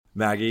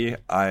Maggie,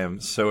 I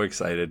am so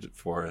excited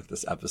for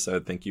this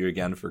episode. Thank you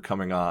again for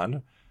coming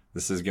on.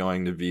 This is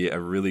going to be a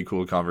really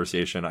cool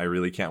conversation. I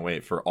really can't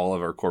wait for all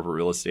of our corporate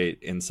real estate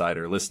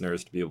insider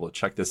listeners to be able to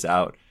check this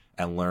out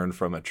and learn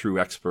from a true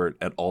expert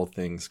at all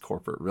things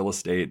corporate real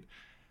estate.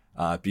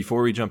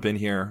 Before we jump in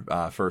here,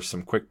 first,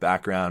 some quick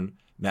background.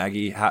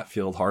 Maggie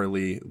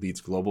Hatfield-Hartley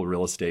leads global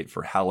real estate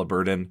for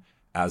Halliburton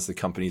as the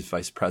company's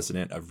vice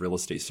president of real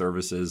estate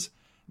services.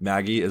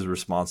 Maggie is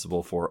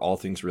responsible for all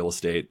things real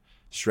estate,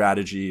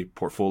 strategy,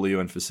 portfolio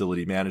and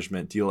facility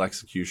management, deal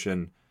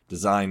execution,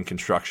 design,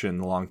 construction,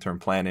 long-term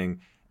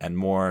planning, and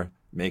more,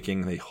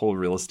 making the whole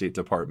real estate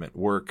department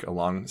work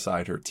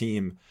alongside her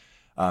team.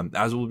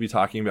 As we'll be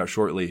talking about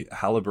shortly,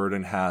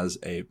 Halliburton has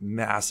a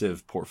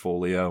massive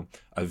portfolio,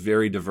 a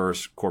very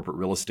diverse corporate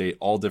real estate,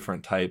 all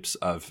different types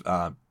of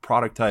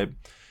product type,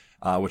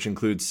 which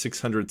includes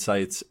 600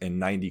 sites in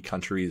 90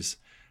 countries.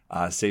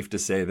 Safe to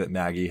say that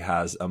Maggie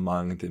has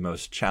among the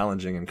most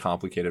challenging and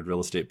complicated real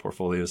estate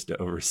portfolios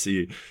to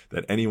oversee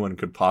that anyone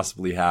could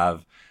possibly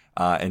have.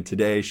 And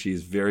today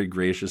she's very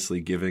graciously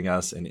giving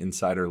us an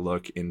insider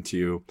look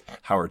into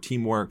how her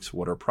team works,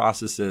 what her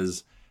process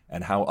is,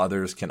 and how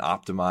others can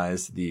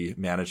optimize the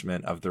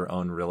management of their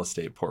own real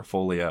estate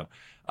portfolio.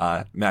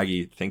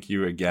 Maggie, thank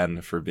you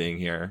again for being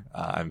here.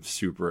 I'm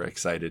super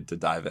excited to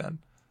dive in.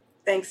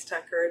 Thanks,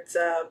 Tucker. It's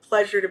a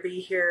pleasure to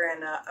be here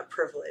and a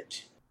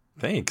privilege.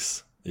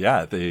 Thanks.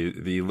 Yeah,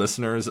 the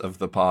listeners of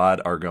the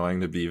pod are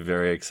going to be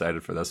very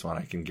excited for this one.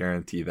 I can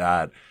guarantee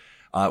that.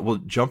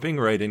 Well, jumping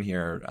right in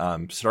here,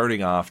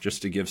 starting off,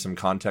 just to give some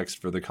context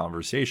for the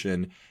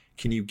conversation,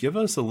 can you give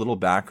us a little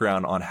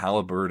background on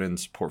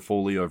Halliburton's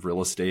portfolio of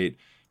real estate?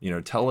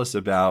 Tell us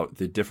about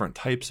the different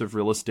types of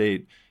real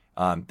estate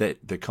that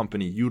the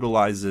company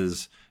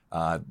utilizes,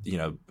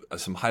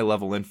 some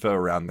high-level info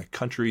around the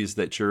countries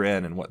that you're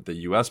in and what the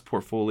U.S.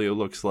 portfolio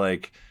looks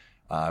like.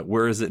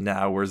 Where is it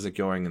now? Where is it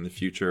going in the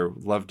future?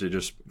 Love to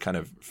just kind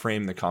of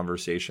frame the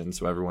conversation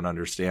so everyone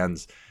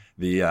understands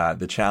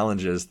the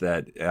challenges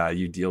that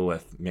you deal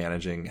with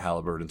managing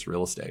Halliburton's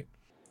real estate.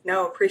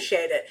 No,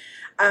 appreciate it.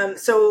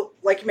 So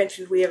like you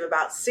mentioned, we have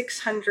about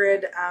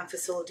 600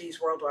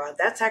 facilities worldwide.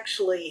 That's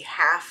actually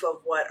half of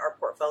what our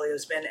portfolio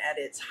has been at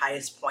its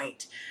highest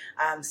point.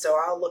 So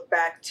I'll look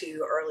back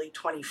to early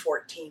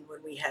 2014 when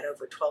we had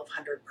over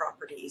 1,200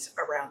 properties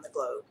around the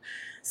globe.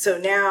 So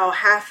now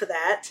half of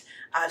that,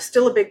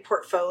 still a big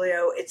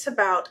portfolio. It's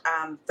about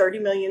 30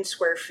 million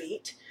square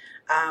feet.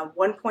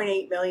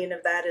 1.8 million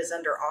of that is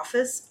under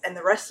office, and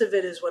the rest of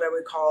it is what I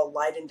would call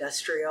light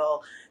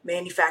industrial,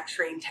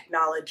 manufacturing,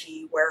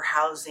 technology,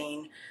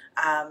 warehousing,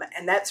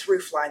 and that's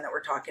roofline that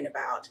we're talking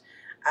about.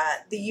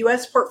 The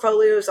U.S.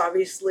 portfolio is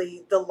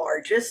obviously the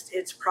largest.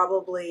 It's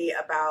probably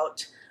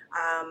about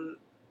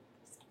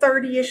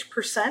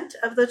 30-ish%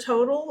 of the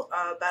total,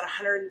 about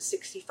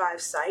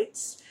 165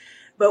 sites.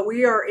 But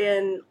we are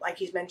in, like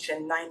you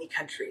mentioned, 90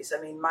 countries.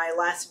 I mean, my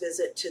last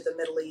visit to the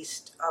Middle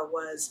East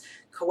was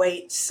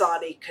Kuwait,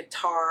 Saudi,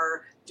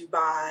 Qatar,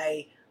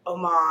 Dubai,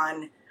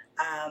 Oman.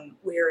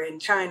 We are in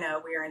China.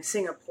 We are in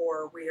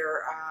Singapore. We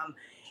are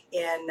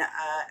in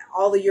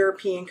all the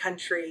European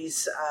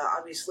countries.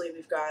 Obviously,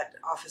 we've got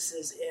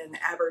offices in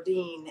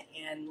Aberdeen,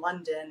 in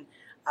London,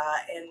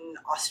 in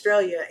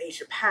Australia,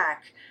 Asia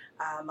Pac,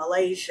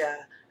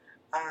 Malaysia.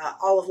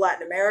 All of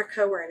Latin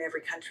America, we're in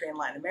every country in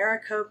Latin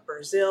America,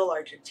 Brazil,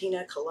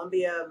 Argentina,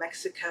 Colombia,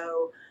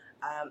 Mexico,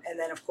 and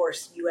then of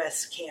course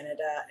US,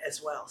 Canada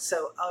as well.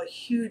 So a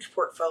huge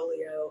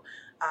portfolio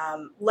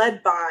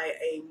led by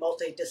a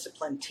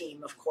multidisciplined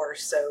team, of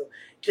course. So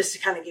just to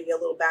kind of give you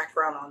a little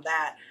background on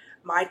that,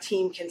 my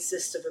team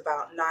consists of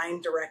about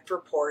 9 direct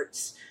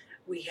reports.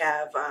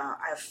 I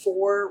have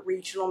 4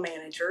 regional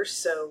managers,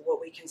 so what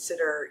we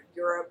consider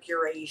Europe,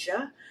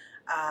 Eurasia,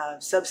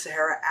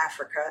 Sub-Saharan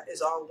Africa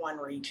is all one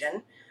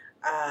region.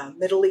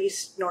 Middle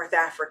East, North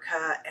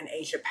Africa, and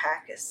Asia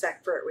Pac is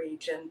separate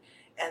region.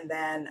 And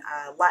then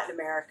Latin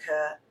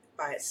America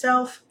by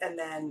itself, and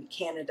then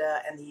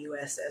Canada and the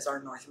US as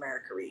our North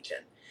America region.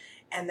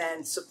 And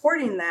then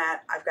supporting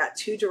that, I've got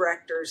 2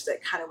 directors that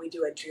we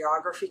do a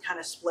geography kind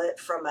of split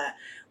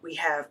we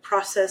have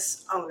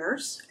process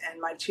owners, and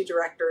my 2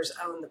 directors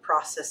own the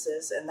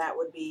processes, and that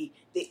would be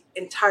the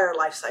entire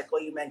life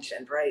cycle you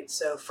mentioned, right?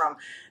 So from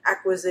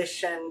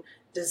acquisition,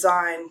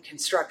 design,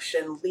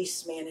 construction,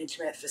 lease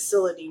management,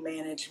 facility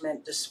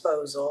management,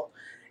 disposal,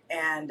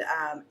 and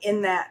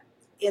in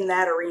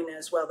that arena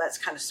as well, that's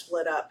kind of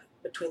split up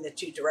between the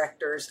 2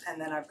 directors.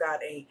 And then I've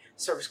got a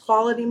service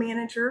quality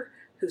manager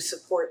who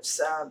supports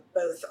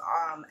both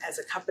as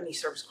a company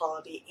service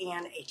quality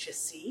and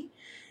HSC,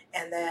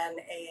 and then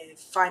a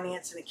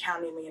finance and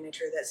accounting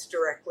manager that's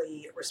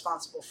directly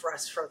responsible for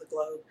us for the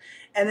globe.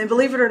 And then,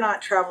 believe it or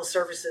not, travel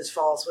services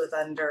falls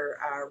under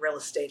real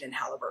estate in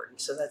Halliburton.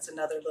 So that's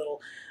another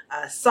little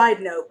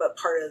side note, but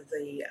part of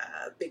the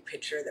big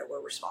picture that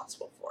we're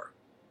responsible for.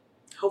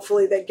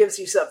 Hopefully that gives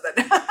you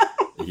something.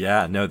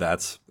 Yeah, no,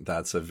 that's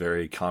a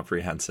very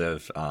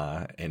comprehensive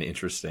and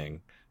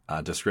interesting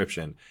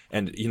description.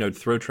 And,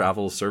 throw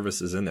travel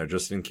services in there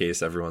just in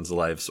case everyone's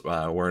lives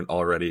weren't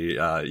already,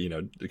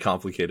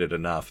 complicated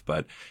enough.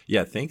 But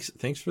yeah,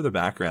 thanks for the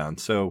background.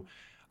 So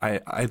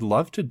I'd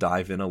love to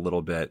dive in a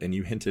little bit, and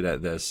you hinted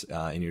at this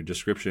in your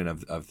description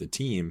of the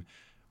team.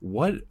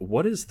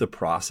 What is the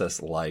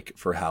process like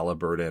for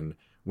Halliburton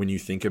when you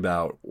think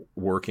about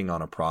working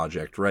on a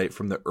project, right?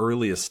 From the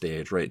earliest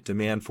stage, right?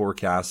 Demand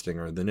forecasting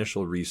or the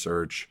initial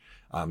research.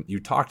 You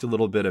talked a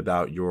little bit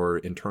about your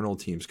internal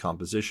team's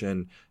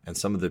composition and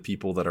some of the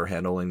people that are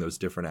handling those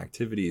different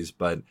activities,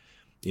 but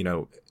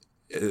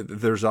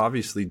there's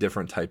obviously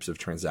different types of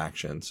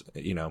transactions.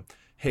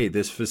 Hey,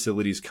 this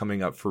facility is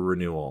coming up for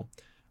renewal.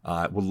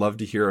 Would love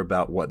to hear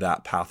about what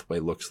that pathway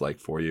looks like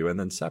for you. And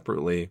then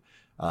separately,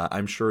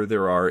 I'm sure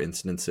there are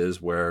instances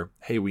where,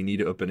 hey, we need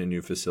to open a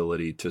new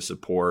facility to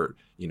support,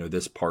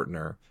 this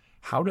partner.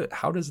 How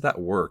does that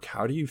work?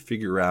 How do you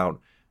figure out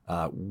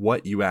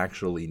what you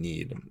actually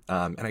need?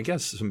 And I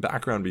guess some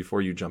background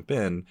before you jump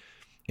in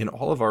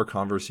all of our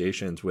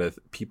conversations with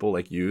people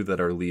like you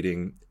that are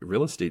leading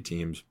real estate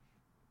teams,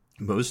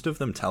 most of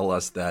them tell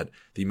us that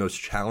the most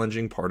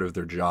challenging part of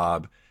their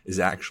job is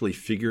actually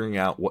figuring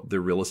out what the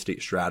real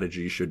estate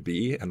strategy should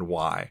be and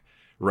why,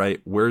 right?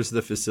 Where's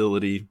the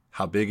facility?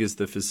 How big is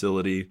the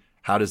facility?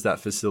 How does that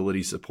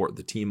facility support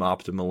the team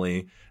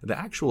optimally? The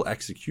actual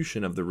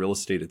execution of the real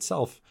estate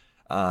itself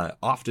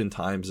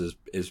oftentimes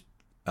is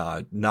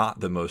not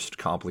the most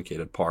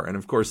complicated part. And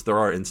of course, there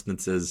are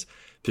instances,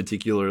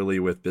 particularly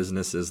with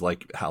businesses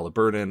like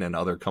Halliburton and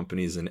other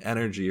companies in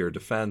energy or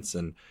defense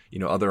and,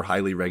 other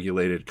highly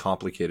regulated,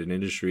 complicated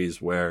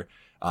industries where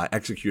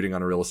executing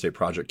on a real estate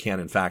project can,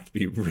 in fact,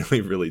 be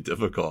really, really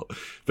difficult.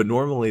 But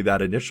normally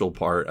that initial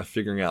part of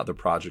figuring out the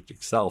project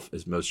itself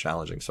is most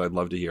challenging. So I'd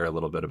love to hear a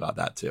little bit about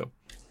that too.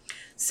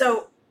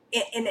 So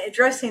in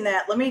addressing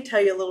that, let me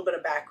tell you a little bit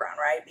of background,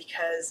 right?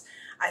 Because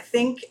I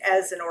think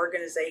as an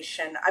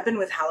organization, I've been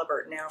with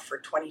Halliburton now for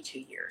 22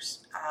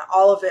 years,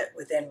 all of it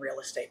within real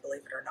estate,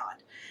 believe it or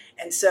not.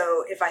 And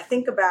so if I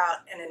think about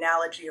an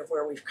analogy of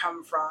where we've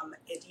come from,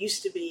 it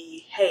used to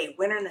be, hey,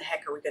 when in the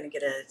heck are we going to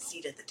get a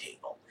seat at the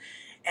table?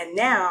 And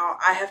now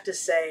I have to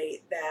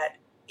say that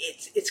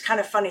it's kind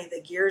of funny.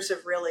 The gears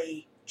have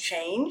really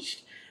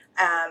changed.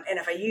 And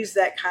if I use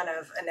that kind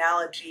of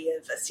analogy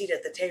of a seat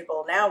at the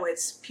table, now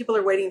it's people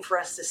are waiting for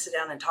us to sit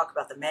down and talk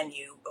about the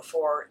menu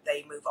before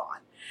they move on.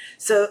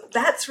 So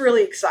that's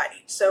really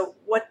exciting. So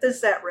what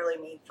does that really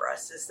mean for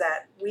us is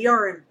that we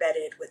are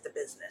embedded with the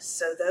business.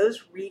 So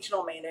those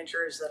regional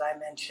managers that I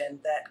mentioned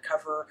that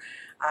cover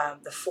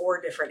the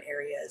 4 different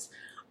areas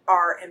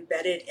are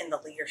embedded in the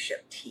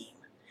leadership team.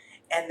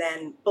 And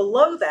then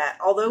below that,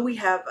 although we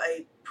have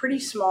a pretty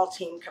small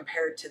team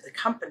compared to the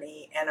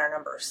company and our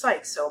number of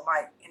sites, so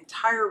my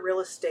entire real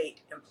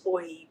estate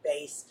employee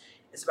base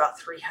is about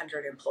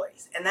 300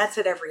 employees, and that's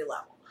at every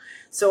level.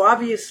 So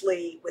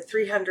obviously with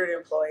 300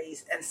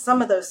 employees and some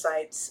of those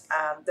sites,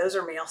 those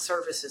are mail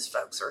services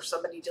folks or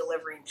somebody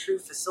delivering true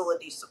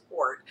facility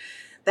support.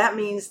 That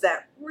means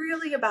that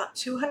really about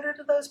 200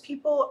 of those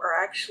people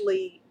are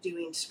actually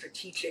doing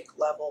strategic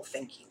level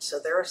thinking. So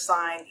they're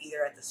assigned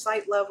either at the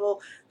site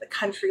level, the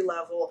country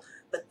level,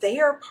 but they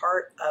are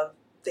part of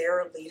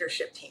their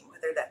leadership team,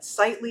 whether that's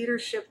site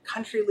leadership,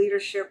 country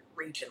leadership,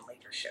 region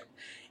leadership.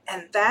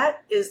 And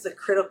that is the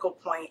critical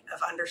point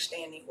of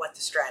understanding what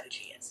the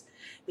strategy is,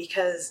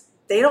 because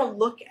they don't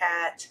look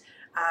at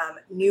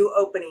new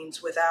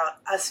openings without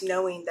us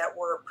knowing that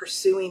we're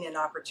pursuing an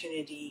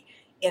opportunity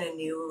in a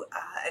new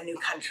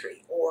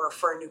country or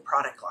for a new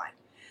product line.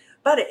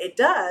 But it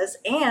does,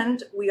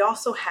 and we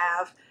also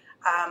have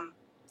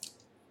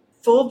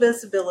full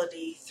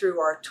visibility through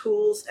our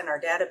tools and our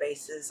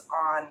databases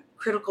on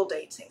critical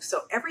date syncs.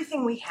 So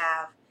everything we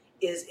have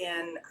is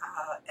in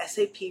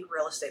SAP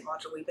Real Estate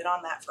Module. We've been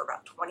on that for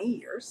about 20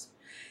 years.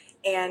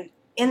 And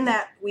in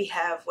that, we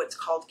have what's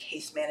called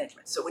case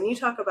management. So when you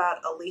talk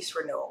about a lease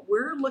renewal,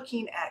 we're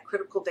looking at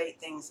critical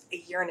date things a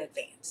year in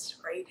advance,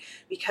 right?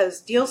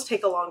 Because deals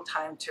take a long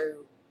time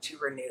to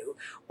renew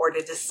or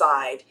to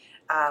decide,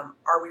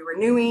 are we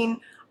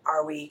renewing?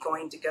 Are we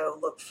going to go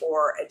look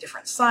for a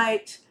different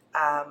site?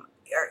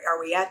 Are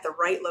we at the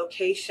right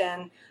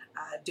location?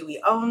 Do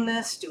we own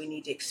this? Do we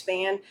need to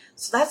expand?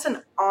 So that's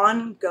an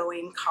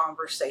ongoing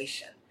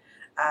conversation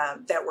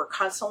that we're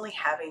constantly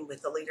having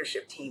with the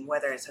leadership team,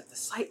 whether it's at the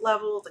site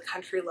level, the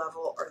country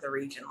level, or the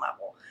region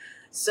level.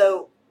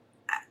 So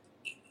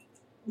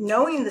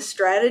knowing the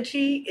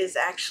strategy is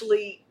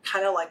actually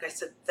kind of, like I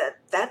said,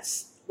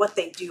 that's what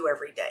they do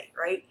every day,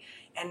 right?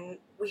 And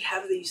we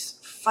have these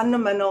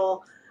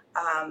fundamental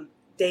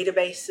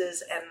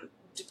databases and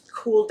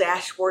cool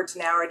dashboards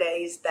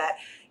nowadays that,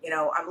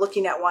 I'm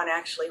looking at one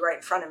actually right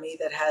in front of me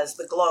that has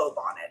the globe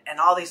on it and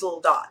all these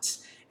little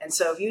dots. And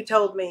so if you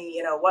told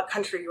me, what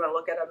country you want to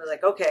look at, I'd be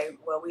like, okay,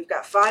 well, we've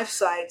got 5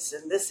 sites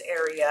in this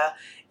area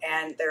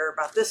and they're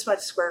about this much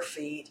square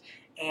feet.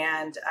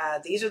 And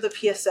these are the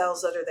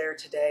PSLs that are there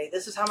today.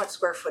 This is how much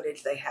square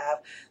footage they have.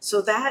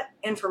 So that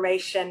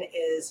information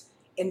is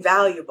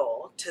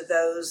invaluable to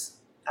those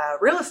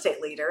real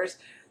estate leaders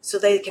so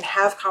they can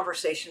have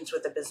conversations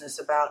with the business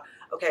about,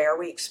 okay, are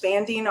we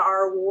expanding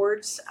our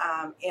awards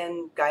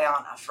in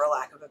Guyana, for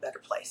lack of a better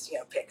place,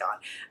 pick on.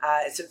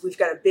 So we've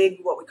got a big,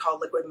 what we call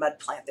liquid mud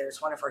plant there.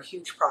 It's one of our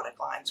huge product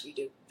lines. We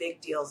do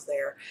big deals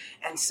there.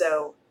 And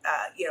so,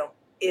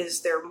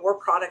 is there more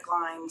product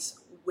lines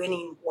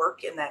winning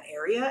work in that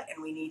area?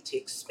 And we need to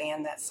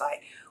expand that site.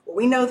 Well,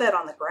 we know that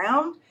on the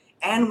ground,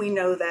 and we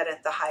know that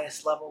at the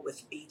highest level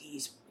with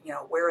BDs,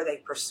 where are they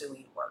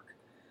pursuing work?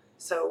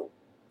 So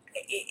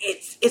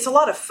it's a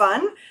lot of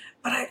fun,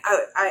 but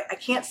I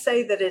can't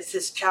say that it's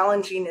as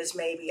challenging as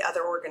maybe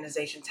other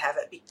organizations have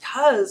it,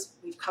 because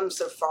we've come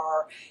so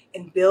far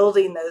in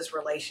building those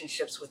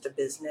relationships with the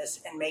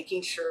business and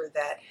making sure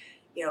that,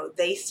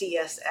 they see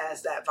us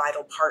as that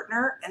vital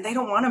partner, and they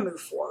don't want to move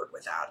forward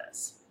without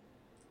us.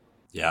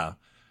 Yeah,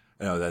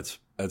 that's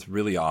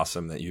really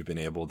awesome that you've been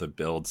able to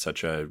build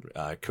such a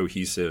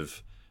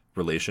cohesive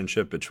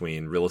relationship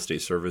between real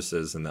estate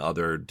services and the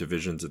other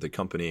divisions of the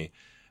company.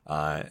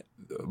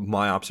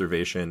 My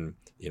observation,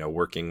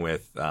 working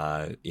with,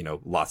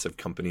 lots of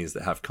companies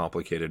that have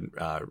complicated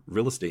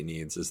real estate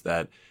needs, is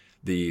that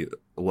the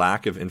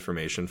lack of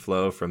information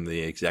flow from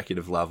the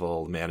executive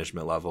level,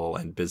 management level,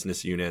 and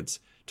business units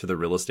to the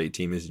real estate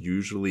team is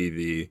usually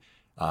the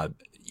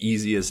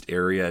easiest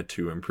area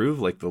to improve,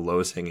 like the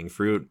lowest hanging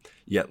fruit,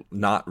 yet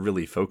not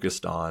really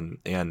focused on.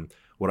 And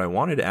what I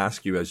wanted to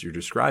ask you as you're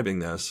describing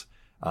this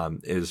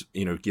is,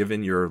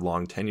 given your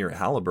long tenure at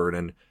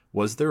Halliburton,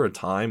 was there a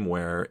time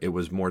where it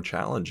was more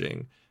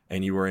challenging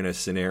and you were in a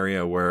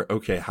scenario where,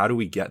 okay, how do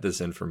we get this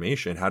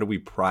information? How do we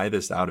pry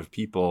this out of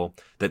people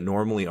that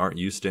normally aren't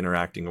used to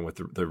interacting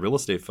with the real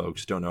estate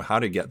folks, don't know how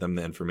to get them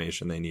the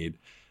information they need?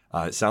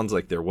 It sounds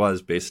like there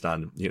was, based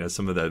on,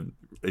 some of the,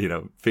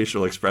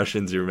 facial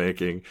expressions you're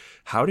making.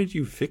 How did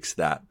you fix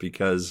that?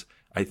 Because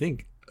I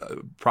think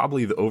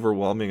probably the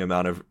overwhelming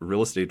amount of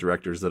real estate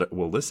directors that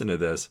will listen to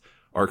this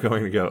are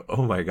going to go,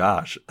 oh my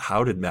gosh,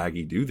 how did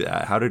Maggie do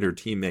that? How did her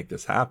team make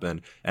this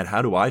happen? And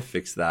how do I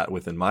fix that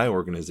within my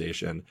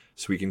organization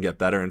so we can get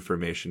better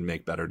information,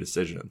 make better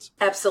decisions?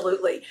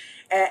 Absolutely.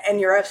 And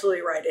you're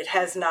absolutely right. It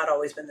has not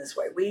always been this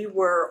way. We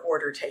were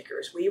order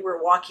takers. We were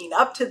walking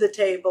up to the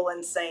table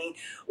and saying,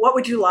 what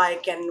would you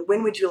like? And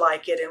when would you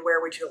like it? And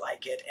where would you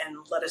like it? And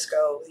let us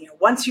go.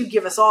 Once you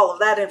give us all of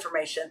that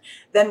information,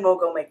 then we'll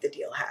go make the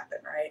deal happen.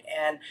 Right.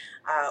 And,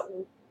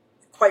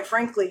 quite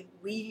frankly,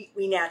 we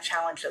now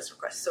challenge those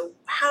requests. So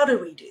how do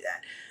we do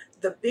that?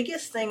 The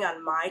biggest thing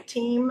on my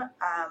team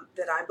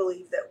that I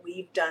believe that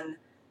we've done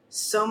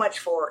so much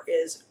for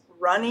is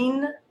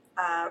running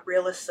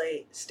real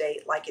estate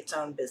like its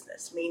own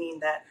business,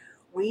 meaning that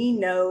we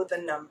know the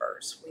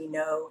numbers. We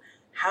know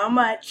how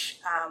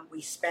much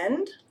we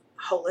spend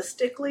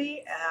holistically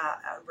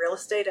real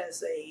estate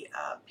as a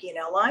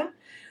P&L line.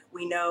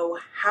 We know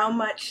how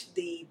much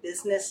the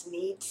business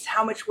needs,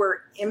 how much we're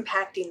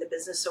impacting the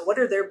business. So what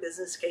are their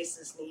business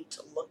cases need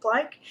to look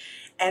like?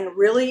 And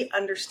really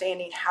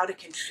understanding how to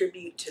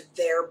contribute to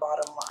their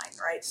bottom line,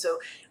 right? So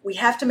we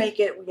have to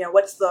make it,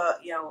 what's the,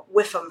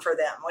 WIFM for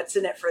them? What's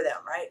in it for them,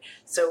 right?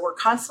 So we're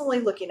constantly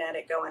looking at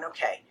it going,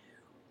 okay,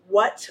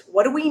 what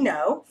do we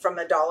know from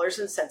a dollars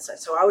and cents side?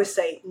 So I always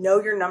say,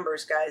 know your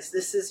numbers, guys.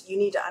 You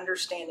need to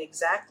understand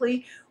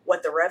exactly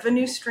what the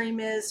revenue stream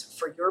is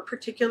for your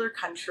particular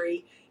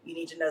country. You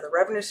need to know the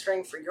revenue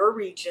stream for your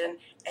region,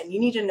 and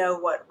you need to know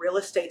what real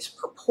estate's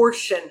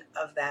proportion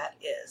of that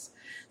is.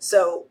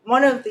 So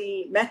one of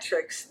the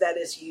metrics that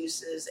is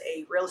used is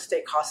a real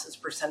estate cost as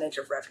percentage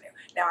of revenue.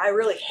 Now, I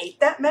really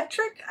hate that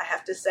metric, I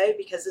have to say,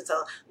 because it's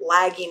a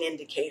lagging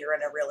indicator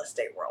in a real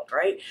estate world,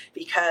 right?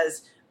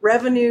 Because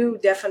revenue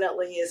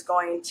definitely is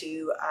going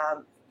to,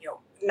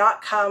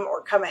 not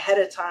come ahead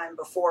of time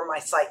before my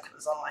site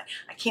comes online.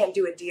 I can't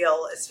do a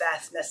deal as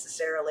fast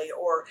necessarily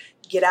or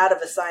get out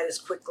of a site as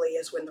quickly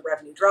as when the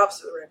revenue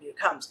drops or the revenue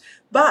comes.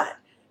 But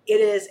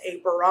it is a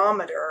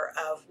barometer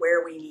of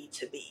where we need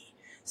to be.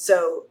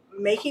 So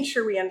making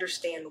sure we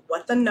understand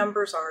what the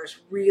numbers are is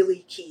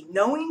really key.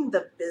 Knowing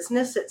the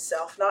business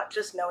itself, not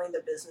just knowing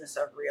the business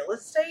of real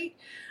estate,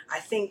 I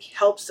think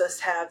helps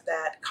us have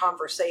that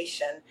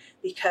conversation,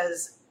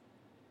 because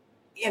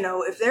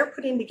if they're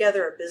putting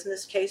together a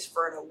business case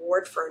for an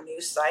award for a new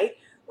site,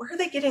 where are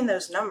they getting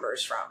those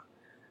numbers from?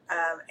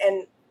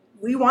 And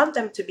we want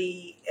them to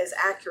be as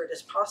accurate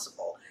as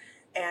possible.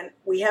 And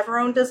we have our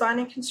own design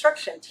and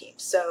construction team.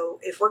 So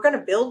if we're going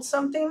to build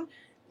something,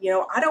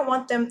 I don't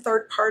want them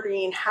third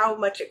partying how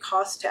much it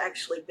costs to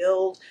actually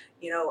build,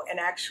 an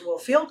actual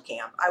field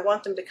camp. I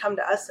want them to come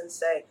to us and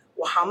say,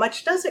 well, how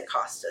much does it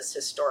cost us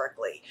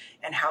historically?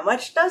 And how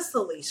much does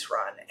the lease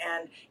run?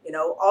 And,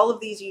 all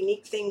of these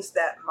unique things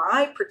that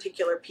my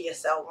particular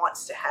PSL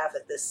wants to have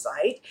at this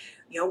site,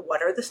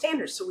 what are the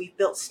standards? So we've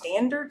built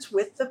standards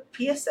with the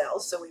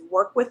PSLs. So we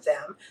work with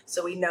them.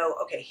 So we know,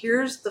 okay,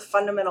 here's the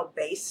fundamental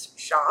base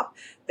shop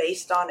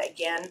based on,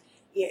 again,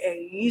 you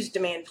use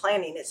demand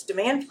planning. It's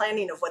demand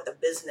planning of what the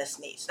business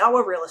needs, not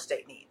what real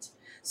estate needs.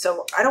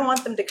 So I don't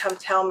want them to come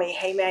tell me,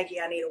 hey,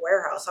 Maggie, I need a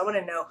warehouse. I want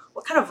to know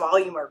what kind of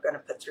volume are we going to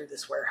put through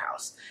this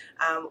warehouse.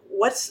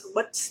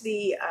 What's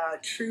the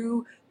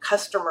true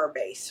customer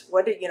base?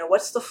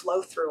 What's the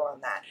flow through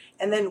on that?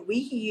 And then we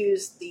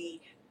use the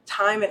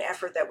time and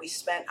effort that we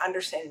spent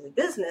understanding the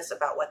business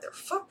about what their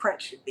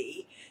footprint should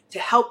be to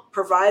help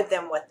provide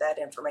them what that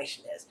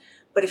information is.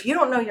 But if you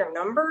don't know your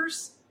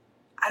numbers,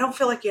 I don't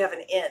feel like you have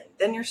an in.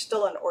 Then you're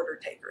still an order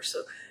taker.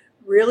 So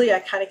really, I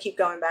kind of keep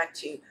going back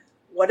to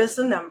what is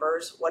the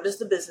numbers, what is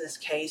the business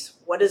case,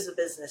 what does the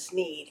business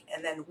need?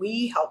 And then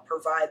we help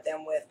provide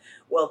them with,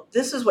 well,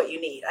 this is what you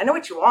need. I know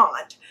what you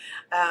want,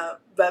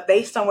 but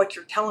based on what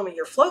you're telling me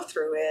your flow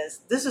through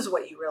is, this is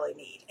what you really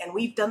need. And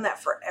we've done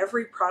that for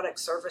every product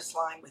service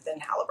line within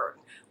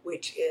Halliburton,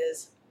 which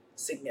is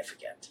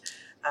significant.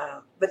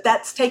 But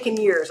that's taken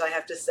years, I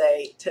have to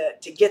say,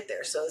 to get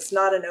there. So it's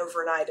not an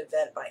overnight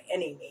event by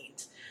any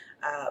means.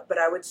 But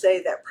I would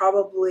say that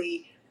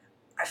probably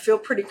I feel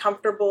pretty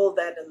comfortable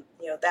that,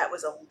 that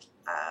was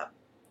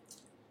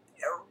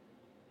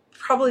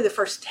probably the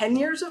first 10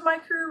 years of my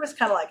career was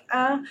kind of like,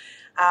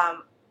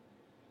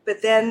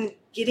 but then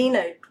getting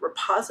a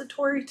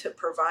repository to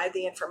provide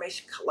the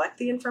information, collect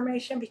the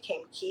information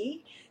became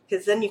key,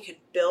 because then you could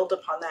build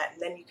upon that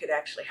and then you could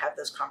actually have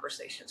those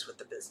conversations with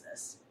the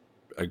business.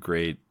 A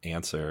great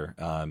answer.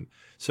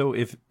 So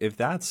if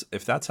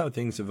that's how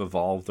things have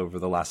evolved over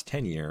the last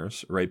 10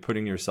 years, right?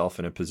 Putting yourself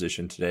in a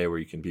position today where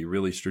you can be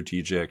really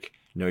strategic,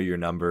 know your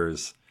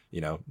numbers,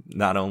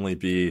 not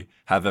only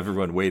have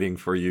everyone waiting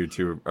for you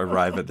to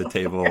arrive at the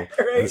table right.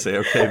 And say,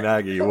 okay,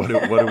 Maggie, what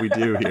do we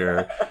do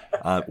here?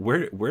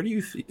 Where do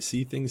you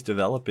see things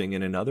developing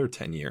in another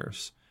 10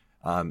 years?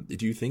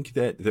 Do you think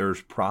that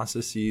there's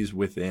processes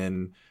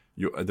within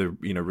the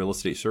real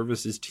estate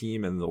services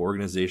team and the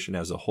organization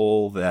as a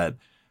whole that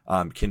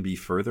can be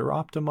further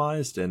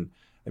optimized? And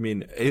I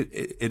mean,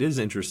 it is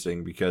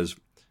interesting because,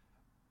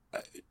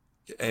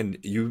 and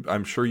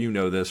I'm sure you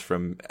know this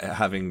from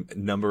having a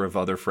number of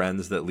other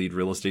friends that lead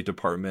real estate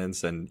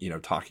departments and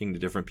talking to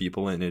different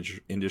people in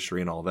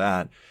industry and all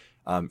that.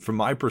 From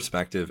my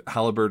perspective,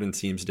 Halliburton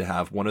seems to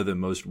have one of the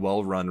most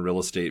well-run real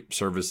estate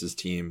services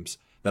teams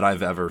that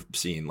I've ever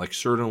seen, like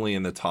certainly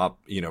in the top,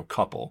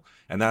 couple.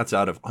 And that's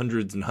out of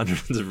hundreds and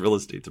hundreds of real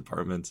estate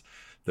departments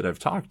that I've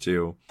talked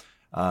to.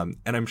 And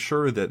I'm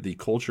sure that the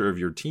culture of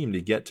your team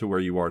to get to where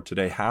you are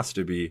today has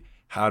to be,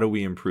 how do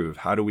we improve?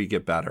 How do we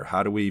get better?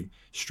 How do we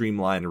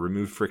streamline and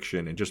remove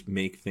friction and just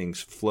make things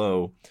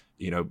flow,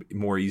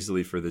 more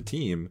easily for the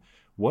team?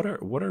 What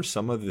are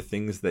some of the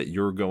things that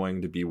you're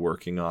going to be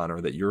working on or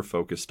that you're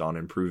focused on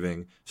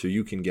improving so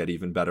you can get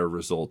even better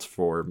results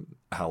for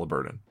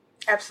Halliburton?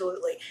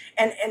 Absolutely.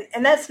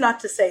 And that's not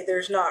to say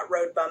there's not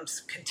road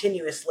bumps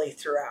continuously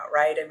throughout,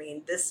 right? I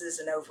mean, this is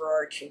an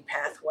overarching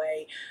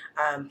pathway.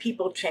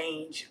 People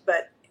change,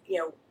 but,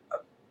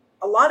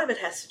 a lot of it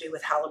has to do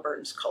with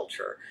Halliburton's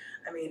culture.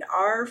 I mean,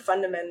 our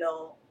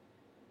fundamental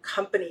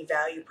company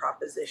value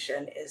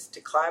proposition is to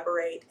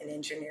collaborate and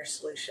engineer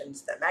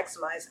solutions that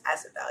maximize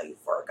asset value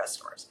for our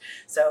customers.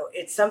 So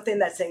it's something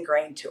that's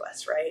ingrained to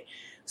us, right?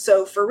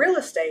 So for real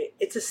estate,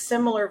 it's a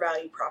similar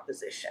value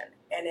proposition,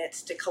 and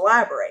it's to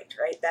collaborate,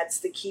 right?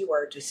 That's the key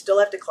word. We still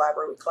have to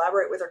collaborate. We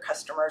collaborate with our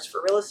customers.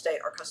 For real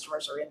estate, our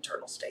customers are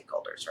internal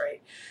stakeholders,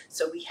 right?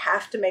 So we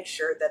have to make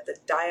sure that the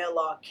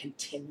dialogue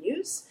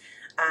continues.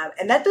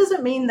 And that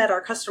doesn't mean that our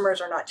customers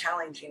are not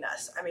challenging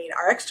us. I mean,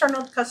 our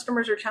external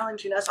customers are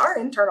challenging us. Our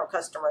internal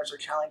customers are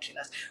challenging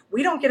us.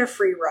 We don't get a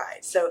free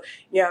ride. So,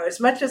 as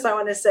much as I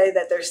want to say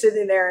that they're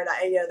sitting there and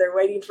they're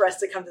waiting for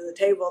us to come to the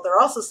table, they're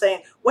also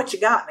saying, what you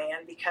got,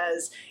 man?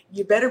 Because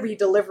you better be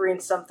delivering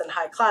something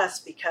high class,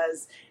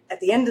 because at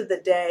the end of the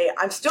day,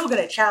 I'm still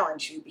going to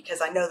challenge you because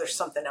I know there's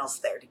something else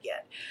there to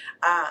get.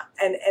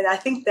 And I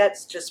think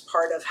that's just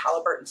part of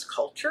Halliburton's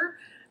culture.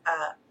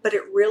 But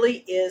it really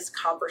is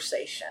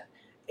conversation.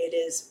 It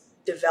is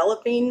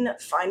developing,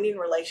 finding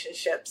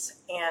relationships.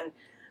 And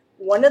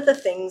one of the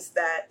things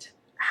that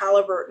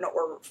Halliburton,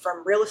 or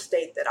from real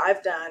estate, that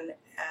I've done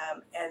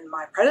and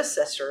my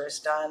predecessor has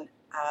done,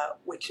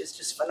 which is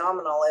just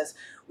phenomenal, is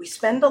we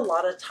spend a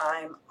lot of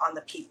time on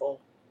the people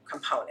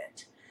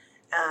component.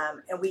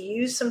 And we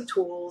use some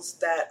tools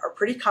that are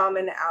pretty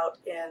common out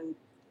in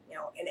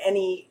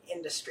any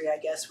industry, I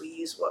guess. We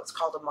use what's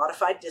called a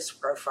modified DISC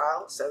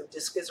profile. So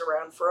DISC is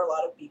around for a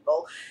lot of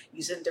people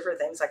using different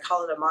things. I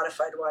call it a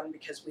modified one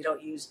because we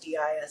don't use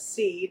DISC.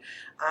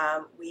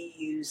 We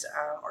use,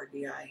 or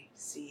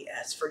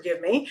DICS, forgive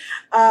me.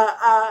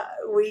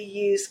 We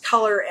use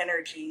color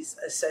energies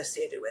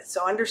associated with.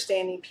 So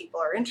understanding people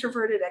are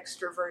introverted,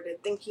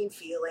 extroverted, thinking,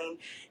 feeling,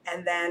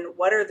 and then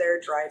what are their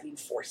driving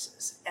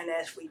forces. And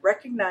if we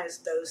recognize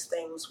those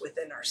things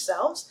within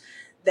ourselves,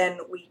 then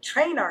we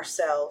train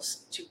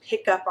ourselves to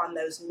pick up on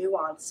those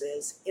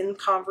nuances in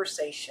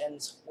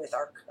conversations with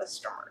our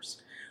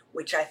customers,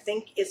 which I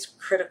think is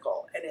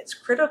critical. And it's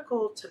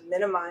critical to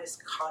minimize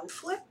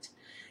conflict,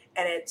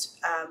 and it's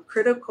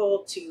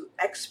critical to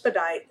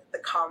expedite the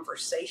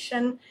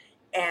conversation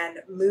and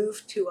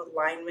move to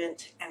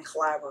alignment and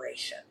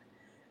collaboration.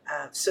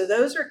 So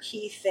those are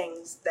key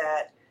things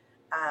that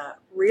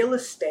real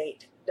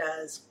estate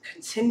does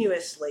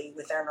continuously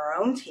within our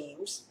own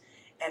teams,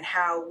 and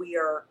how we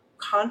are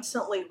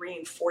constantly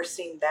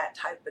reinforcing that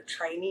type of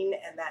training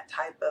and that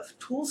type of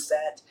tool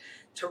set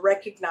to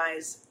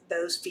recognize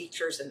those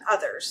features and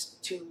others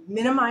to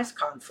minimize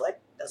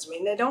conflict. Doesn't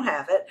mean they don't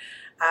have it.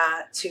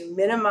 To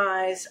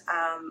minimize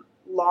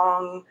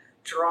long,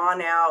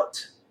 drawn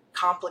out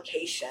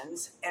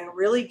complications and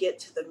really get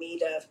to the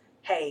meat of,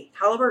 hey,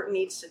 Halliburton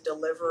needs to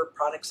deliver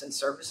products and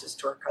services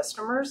to our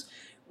customers.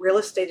 Real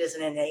estate is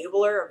an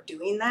enabler of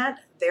doing that.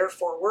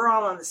 Therefore, we're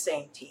all on the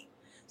same team.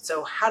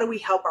 So how do we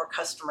help our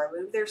customer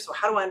move there? So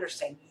how do I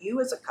understand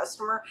you as a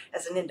customer,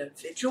 as an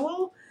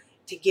individual,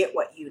 to get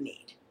what you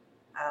need?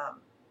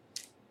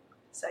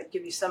 Does that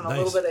give you a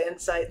little bit of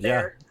insight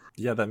there?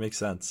 Yeah, that makes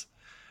sense.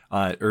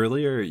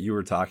 Earlier, you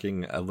were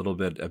talking a little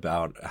bit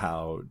about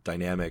how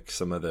dynamic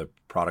some of the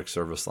product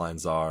service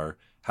lines are,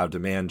 how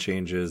demand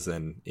changes,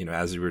 and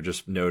as you were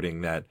just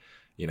noting that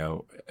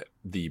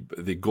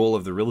the goal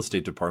of the real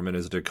estate department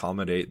is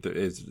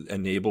to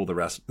enable the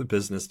rest of the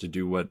business to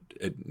do what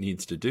it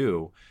needs to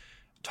do.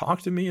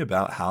 Talk to me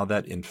about how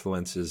that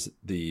influences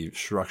the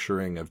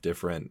structuring of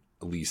different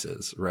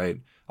leases, right?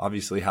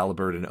 Obviously,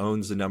 Halliburton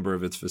owns a number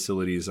of its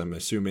facilities. I'm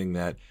assuming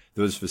that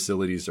those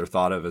facilities are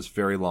thought of as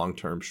very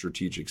long-term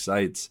strategic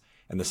sites,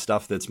 and the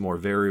stuff that's more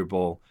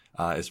variable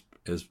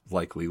is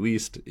likely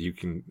leased. You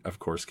can, of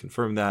course,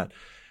 confirm that.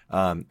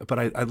 But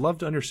I'd love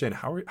to understand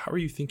how are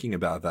you thinking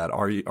about that?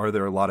 Are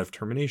there a lot of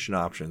termination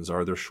options?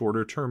 Are there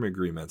shorter term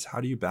agreements? How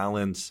do you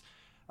balance,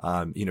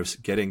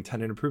 getting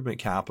tenant improvement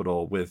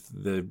capital with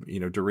the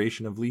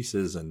duration of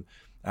leases? And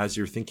as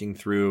you're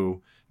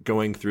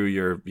going through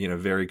your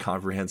very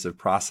comprehensive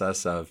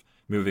process of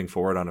moving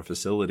forward on a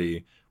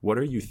facility, what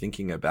are you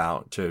thinking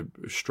about to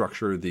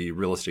structure the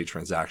real estate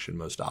transaction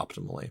most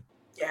optimally?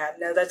 Yeah,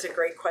 no, that's a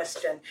great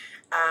question.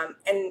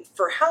 And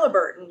for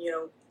Halliburton,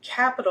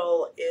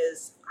 capital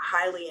is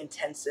highly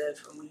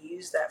intensive, and we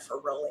use that for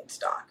rolling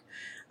stock.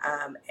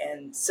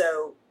 And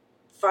so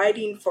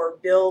fighting for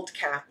build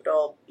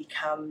capital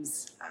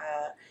becomes,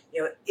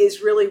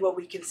 is really what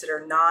we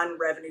consider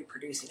non-revenue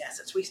producing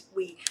assets.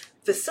 We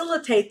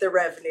facilitate the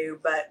revenue,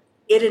 but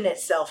it in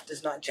itself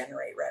does not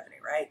generate revenue,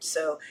 right?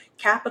 So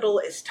capital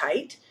is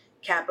tight.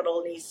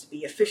 Capital needs to be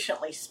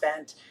efficiently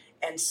spent.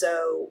 And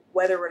so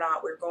whether or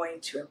not we're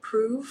going to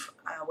improve,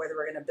 whether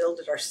we're going to build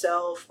it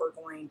ourselves, we're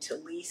going to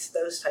lease,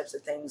 those types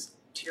of things,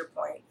 to your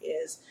point,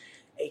 is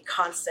a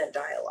constant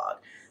dialogue.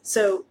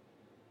 So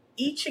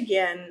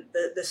again,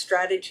 the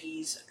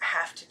strategies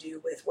have to do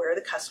with where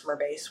the customer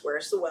base,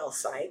 where's the well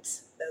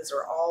sites. Those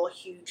are all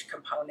huge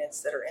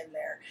components that are in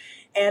there.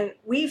 And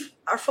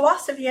our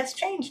philosophy has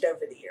changed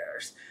over the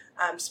years.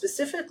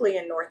 Specifically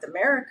in North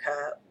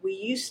America, we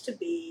used to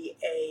be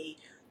a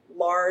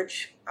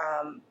large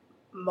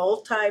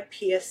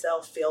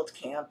multi-PSL field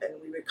camp,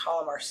 and we would call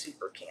them our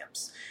super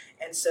camps.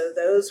 And so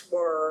those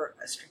were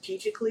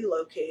strategically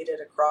located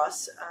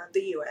across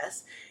the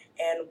U.S.,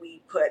 and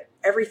we put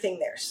everything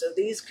there. So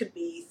these could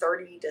be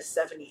 30 to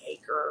 70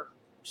 acre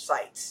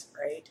sites,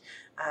 right,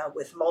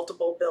 with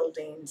multiple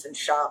buildings and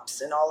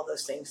shops and all of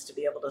those things to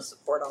be able to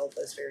support all of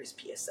those various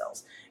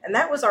PSLs. And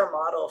that was our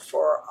model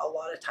for a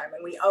lot of time,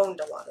 and we owned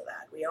a lot of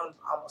that. We owned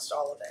almost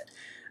all of it.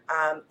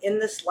 In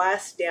this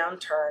last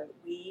downturn,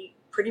 we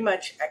pretty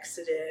much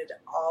exited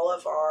all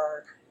of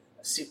our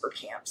super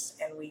camps,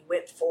 and we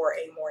went for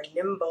a more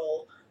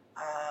nimble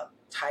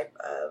type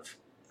of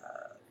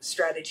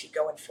strategy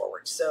going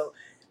forward. So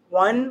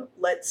one,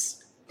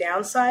 let's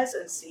downsize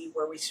and see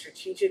where we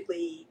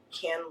strategically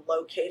can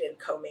locate and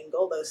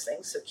commingle those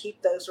things. So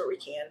keep those where we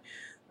can.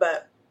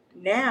 But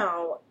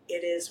now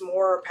it is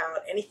more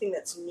about anything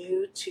that's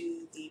new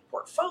to the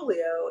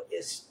portfolio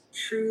is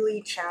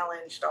truly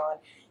challenged on,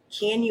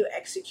 can you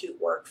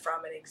execute work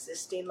from an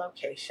existing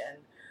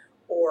location,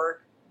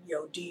 or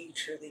do you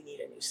truly need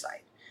a new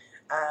site?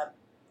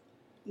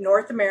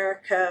 North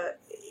America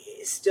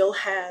still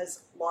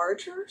has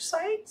larger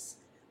sites,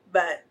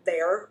 but they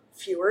are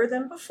fewer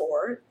than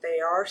before. They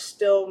are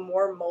still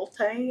more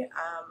multi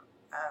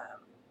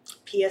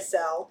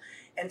PSL.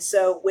 And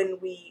so when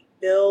we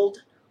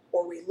build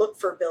or we look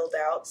for build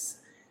outs,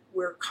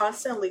 we're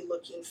constantly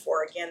looking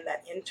for, again,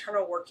 that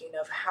internal working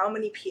of how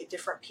many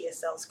different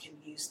PSLs can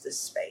use this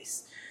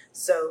space.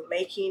 So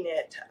making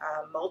it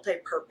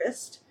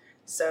multi-purposed.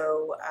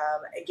 So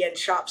again,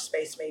 shop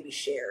space may be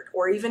shared,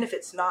 or even if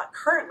it's not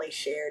currently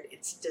shared,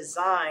 it's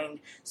designed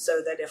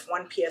so that if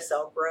one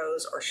PSL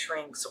grows or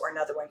shrinks or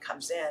another one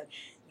comes in,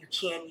 you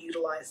can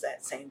utilize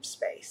that same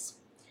space.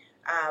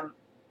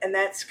 And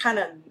that's kind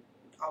of,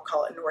 I'll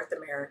call it North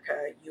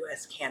America,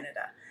 US,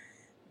 Canada.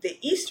 The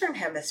Eastern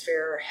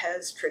Hemisphere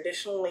has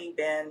traditionally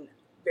been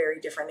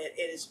very different. It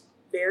is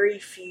very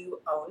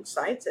few owned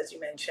sites, as you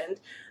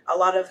mentioned. A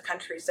lot of the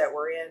countries that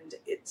we're in,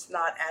 it's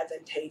not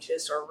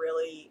advantageous or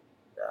really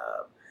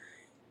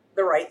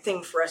the right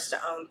thing for us to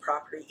own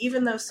property,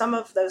 even though some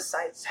of those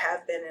sites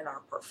have been in our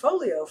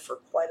portfolio for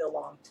quite a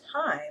long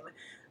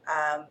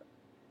time.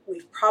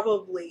 We've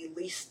probably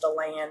leased the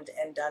land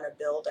and done a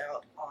build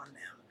out on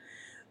them.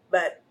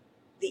 But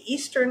the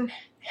Eastern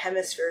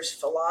Hemisphere's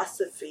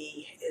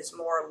philosophy is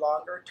more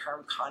longer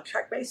term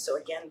contract based. So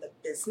again, the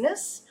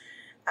business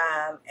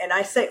And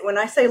when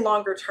I say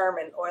longer term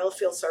in oil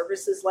field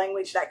services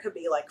language, that could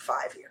be like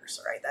 5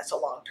 years, right? That's a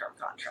long-term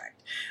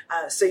contract.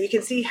 So you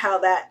can see how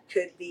that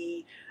could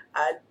be,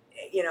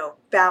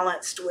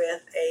 balanced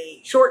with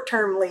a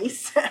short-term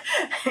lease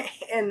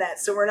in that.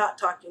 So we're not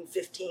talking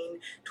 15,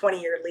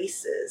 20-year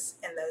leases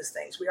and those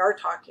things. We are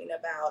talking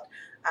about,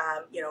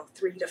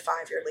 3 to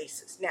 5 year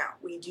leases. Now,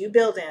 we do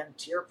build in,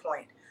 to your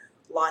point,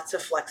 lots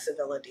of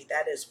flexibility.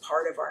 That is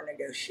part of our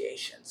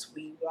negotiations.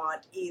 We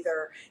want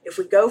if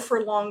we go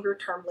for longer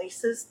term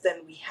leases,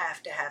 then we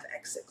have to have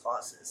exit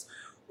clauses.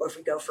 Or if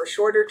we go for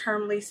shorter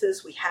term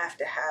leases, we have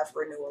to have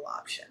renewal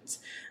options.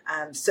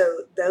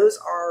 So those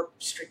are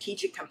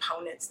strategic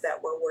components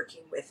that we're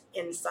working with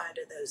inside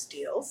of those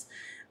deals.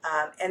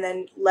 And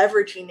then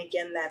leveraging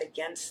again that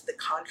against the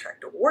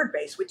contract award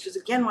base, which is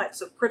again why it's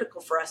so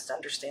critical for us to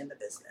understand the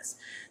business.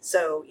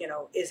 So,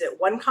 is it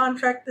one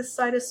contract this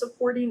site is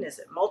supporting? Is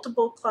it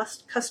multiple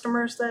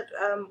customers that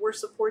we're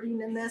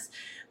supporting in this?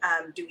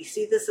 Do we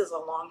see this as a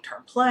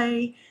long-term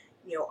play?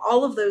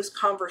 All of those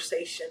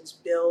conversations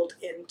build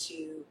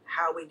into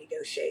how we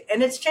negotiate.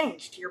 And it's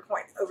changed, to your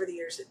point, over the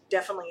years. It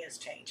definitely has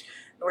changed.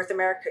 North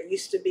America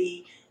used to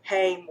be,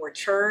 hey, more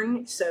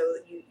churn, so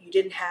you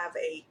didn't have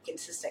a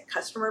consistent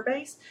customer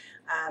base.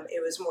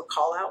 It was more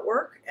call-out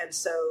work, and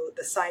so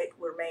the site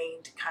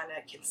remained kind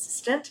of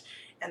consistent,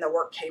 and the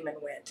work came and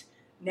went.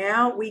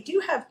 Now we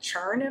do have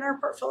churn in our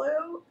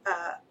portfolio,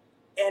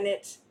 and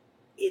it's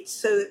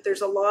so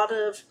there's a lot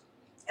of,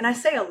 and I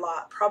say a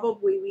lot,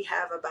 probably we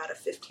have about a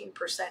 15%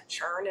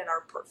 churn in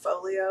our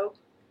portfolio,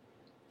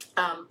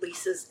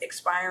 leases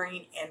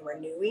expiring and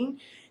renewing.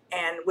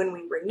 And when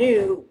we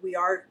renew, we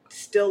are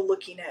still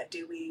looking at,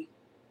 do we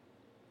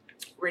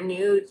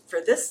renew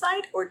for this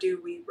site or do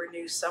we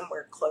renew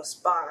somewhere close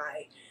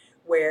by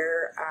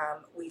where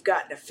we've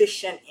gotten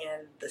efficient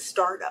in the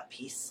startup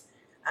piece,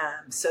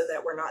 so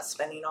that we're not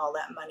spending all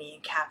that money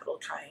in capital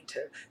trying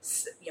to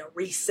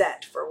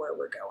reset for where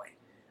we're going.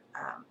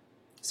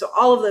 So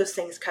all of those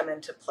things come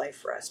into play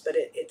for us, but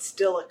it's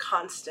still a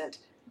constant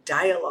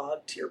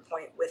dialogue, to your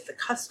point, with the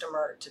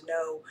customer to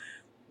know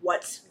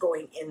what's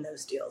going in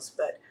those deals.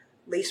 But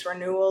lease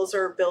renewals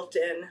are built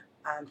in,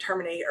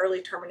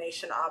 early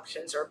termination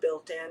options are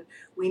built in.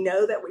 We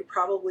know that we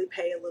probably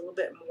pay a little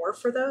bit more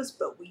for those,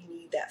 but we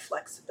need that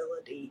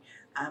flexibility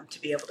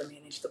to be able to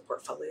manage the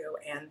portfolio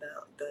and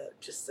the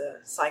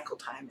cycle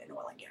time in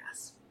oil and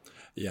gas.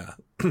 Yeah,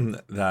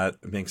 that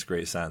makes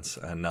great sense.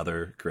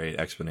 Another great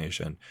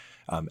explanation.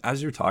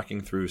 As you're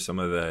talking through some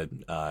of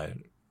the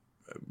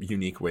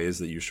unique ways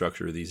that you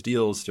structure these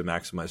deals to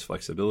maximize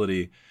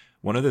flexibility,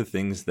 one of the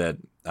things that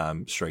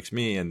strikes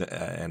me, and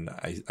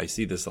I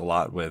see this a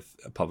lot with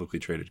publicly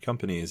traded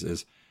companies,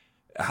 is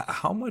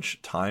how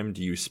much time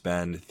do you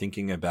spend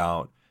thinking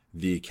about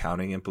the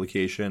accounting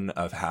implication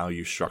of how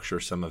you structure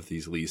some of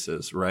these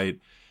leases, right?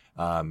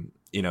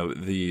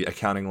 The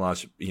accounting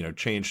laws,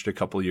 changed a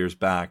couple years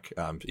back,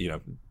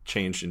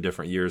 changed in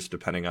different years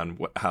depending on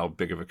how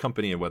big of a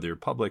company and whether you're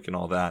public and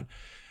all that.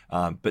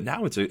 But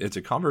now it's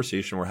a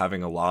conversation we're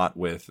having a lot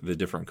with the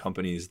different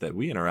companies that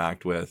we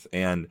interact with.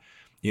 And,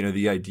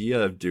 the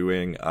idea of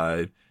doing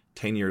a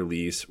 10-year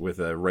lease with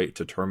a right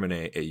to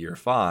terminate at year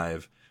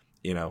 5,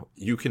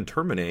 you can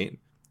terminate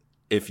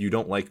if you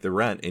don't like the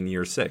rent in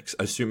year 6,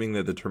 assuming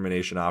that the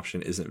termination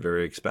option isn't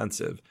very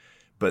expensive.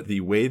 But the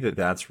way that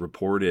that's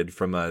reported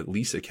from a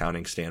lease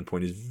accounting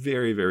standpoint is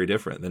very, very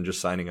different than just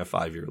signing a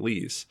 5-year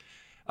lease.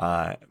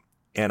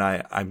 And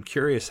I'm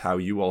curious how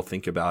you all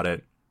think about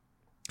it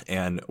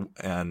and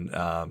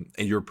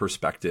your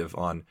perspective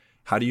on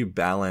how do you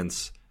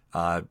balance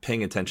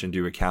paying attention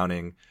to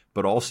accounting,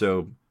 but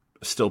also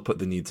still put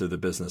the needs of the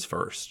business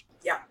first?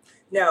 Yeah,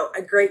 no,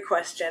 a great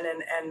question,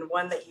 and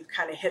one that you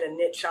kind of hit a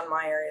niche on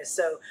my area.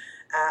 So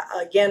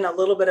again, a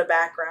little bit of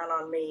background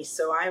on me.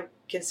 So I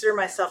consider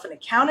myself an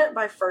accountant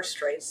by first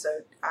trade. So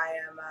I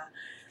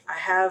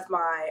have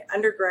my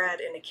undergrad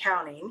in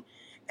accounting,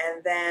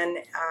 and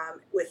then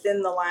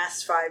within the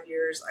last 5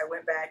 years, I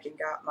went back and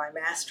got my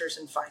master's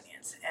in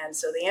finance. And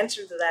so the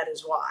answer to that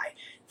is why,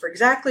 for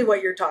exactly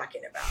what you're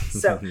talking about.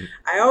 So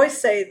I always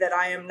say that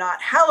I am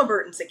not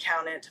Halliburton's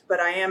accountant,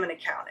 but I am an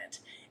accountant.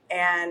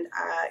 And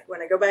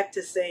when I go back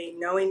to say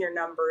knowing your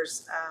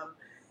numbers,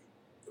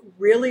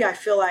 really I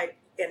feel like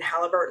in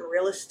Halliburton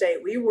real estate,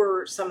 we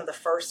were some of the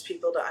first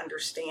people to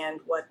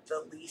understand what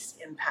the lease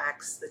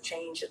impacts, the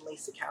change in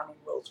lease accounting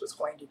rules was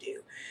going to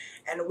do.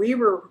 And we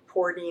were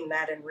reporting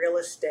that in real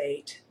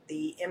estate,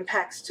 the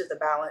impacts to the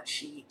balance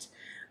sheet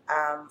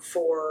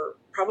for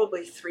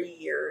probably 3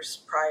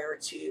 years prior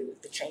to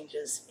the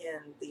changes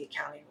in the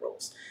accounting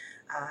rules.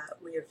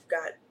 We have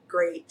got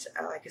great,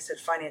 like I said,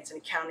 finance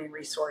and accounting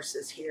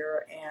resources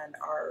here, and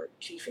our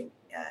chief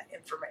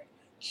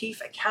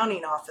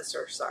accounting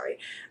officer,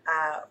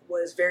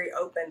 was very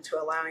open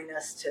to allowing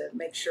us to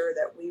make sure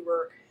that we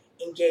were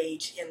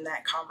engaged in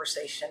that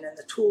conversation and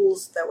the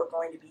tools that were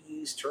going to be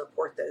used to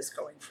report those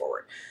going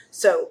forward.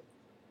 So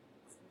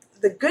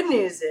the good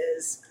news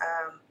is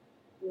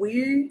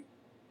we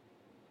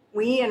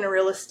in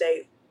real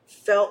estate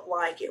felt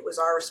like it was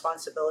our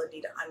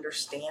responsibility to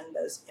understand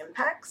those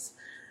impacts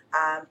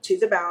to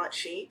the balance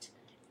sheet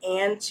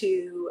and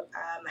to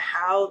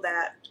how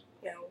that,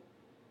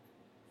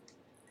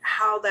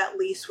 how that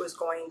lease was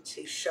going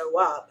to show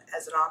up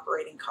as an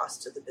operating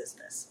cost to the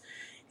business.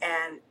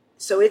 And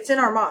so it's in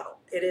our model.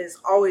 It has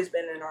always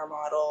been in our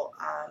model,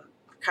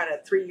 kind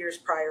of 3 years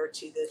prior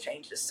to the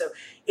changes. So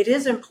it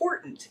is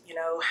important,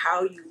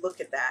 how you look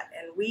at that.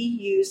 And we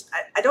use,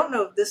 I don't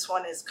know if this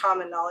one is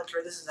common knowledge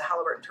or this is a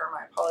Halliburton term.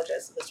 I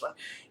apologize for this one.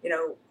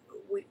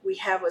 We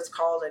have what's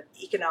called an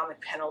economic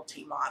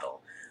penalty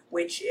model,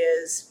 which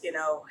is,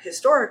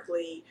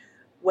 historically,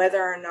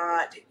 whether or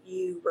not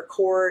you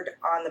record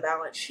on the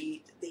balance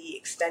sheet the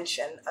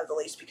extension of the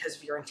lease because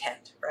of your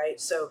intent, right?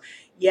 So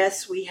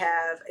yes, we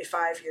have a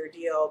 5-year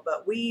deal,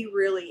 but we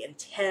really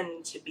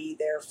intend to be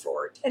there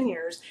for 10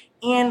 years,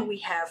 and we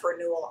have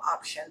renewal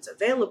options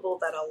available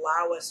that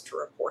allow us to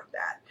report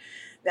that.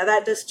 Now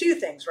that does two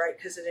things, right?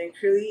 Because it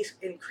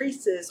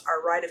increases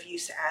our right of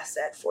use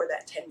asset for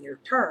that 10-year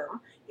term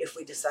if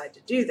we decide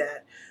to do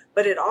that.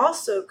 But it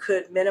also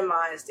could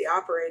minimize the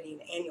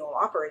annual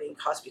operating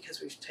cost because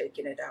we've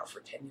taken it out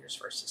for 10 years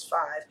versus 5.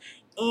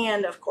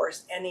 And of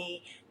course,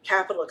 any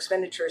capital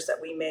expenditures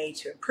that we made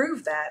to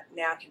improve that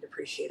now can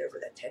depreciate over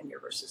that 10-year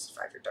versus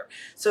 5-year term.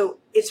 So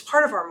it's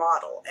part of our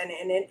model, and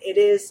it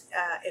is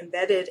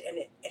embedded, and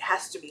it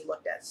has to be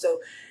looked at.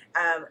 So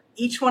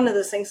each one of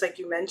those things, like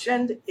you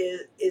mentioned,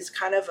 is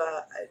kind of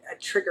a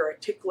trigger, a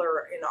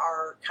tickler in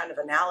our kind of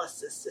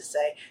analysis to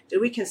say,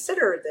 did we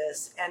consider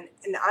this? And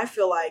I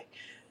feel like,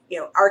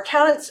 our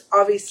accountants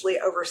obviously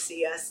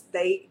oversee us.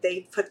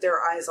 They put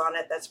their eyes on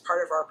it. That's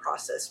part of our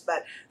process.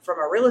 But from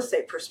a real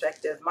estate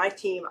perspective, my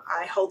team,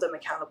 I hold them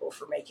accountable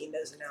for making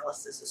those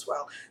analyses as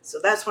well.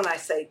 So that's when I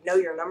say, know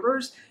your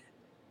numbers.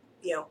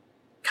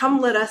 Come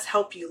let us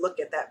help you look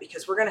at that,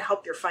 because we're going to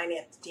help your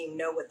finance team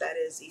know what that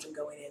is even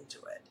going into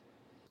it.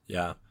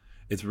 Yeah,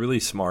 it's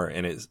really smart.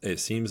 And it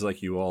seems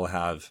like you all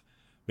have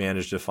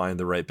managed to find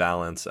the right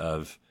balance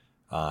of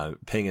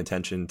paying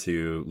attention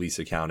to lease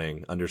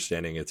accounting,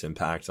 understanding its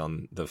impact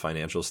on the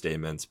financial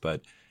statements,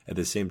 but at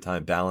the same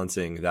time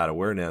balancing that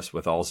awareness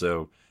with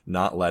also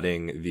not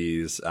letting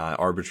these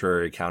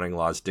arbitrary accounting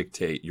laws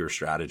dictate your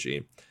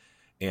strategy.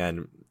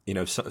 And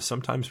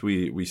sometimes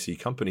we see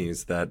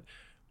companies that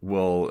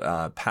will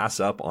pass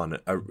up on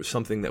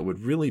something that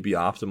would really be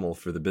optimal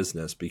for the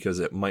business because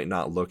it might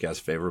not look as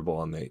favorable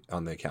on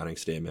the accounting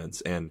statements.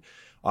 And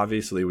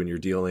obviously, when you're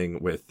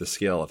dealing with the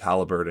scale of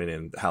Halliburton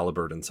and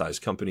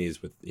Halliburton-sized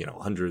companies with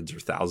hundreds or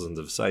thousands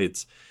of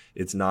sites,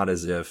 it's not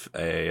as if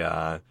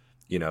a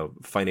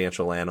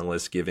financial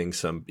analyst giving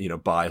some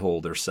buy,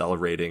 hold, or sell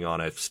rating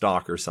on a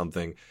stock or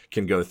something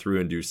can go through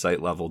and do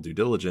site level due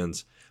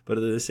diligence. But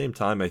at the same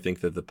time, I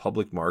think that the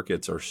public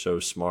markets are so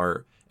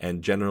smart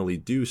and generally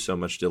do so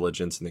much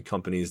diligence in the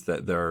companies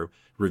that they're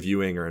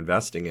reviewing or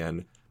investing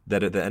in,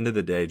 that at the end of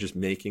the day, just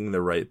making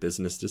the right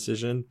business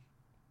decision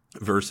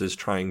versus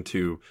trying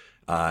to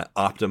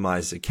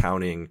optimize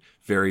accounting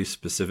very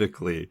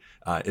specifically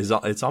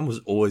it's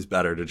almost always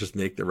better to just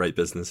make the right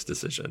business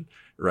decision,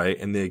 right?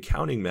 And the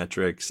accounting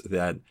metrics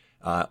that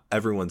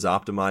everyone's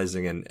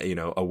optimizing and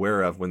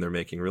aware of when they're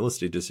making real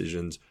estate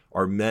decisions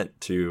are meant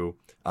to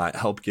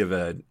help give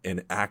an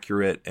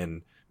accurate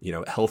and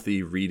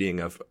healthy reading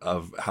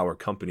of how a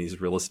company's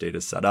real estate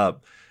is set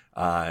up.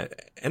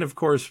 And of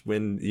course,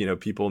 when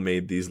people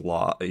made these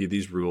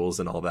rules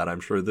and all that, I'm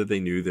sure that they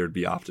knew there'd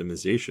be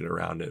optimization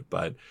around it.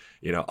 But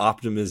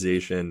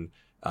optimization,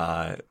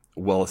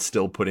 while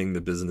still putting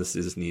the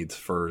business's needs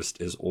first,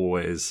 is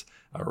always,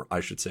 or I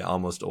should say,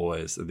 almost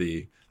always,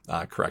 the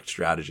correct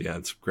strategy. And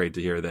it's great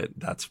to hear that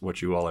that's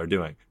what you all are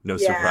doing. No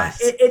surprise.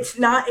 It's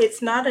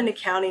not an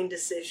accounting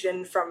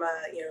decision from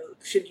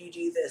should you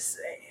do this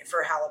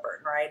for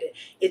Halliburton, right?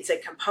 It's a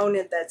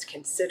component that's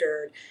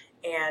considered.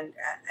 And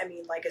I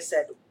mean, like I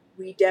said,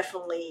 we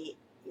definitely,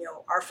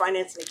 our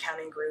finance and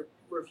accounting group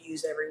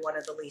reviews every one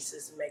of the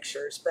leases and makes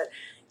sure. But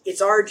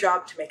it's our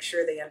job to make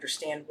sure they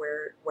understand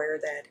where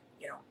that,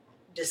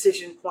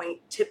 decision point,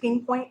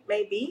 tipping point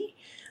may be.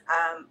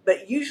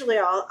 But usually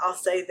I'll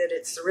say that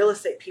it's the real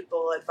estate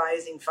people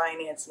advising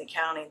finance and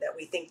accounting that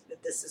we think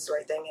that this is the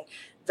right thing, and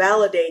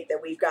validate that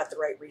we've got the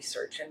right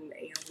research. And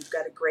we've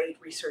got a great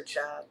research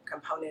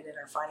component in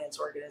our finance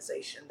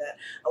organization that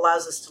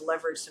allows us to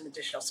leverage some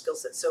additional skill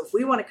sets. So if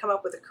we want to come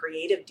up with a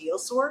creative deal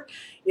sort,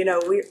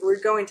 we're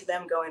going to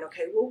them going,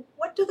 okay, well,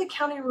 what do the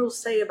accounting rules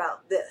say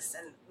about this?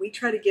 And we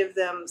try to give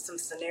them some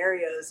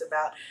scenarios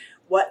about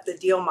what the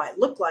deal might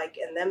look like,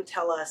 and them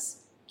tell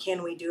us,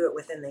 can we do it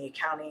within the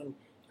accounting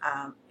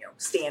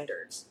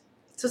standards.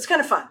 So it's kind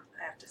of fun,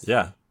 I have to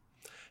say.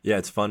 Yeah,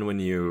 it's fun when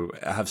you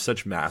have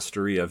such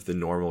mastery of the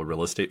normal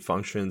real estate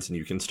functions and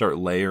you can start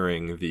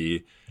layering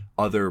the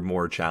other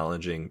more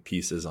challenging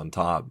pieces on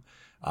top.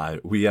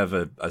 We have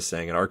a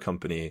saying at our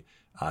company,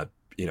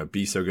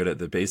 be so good at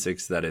the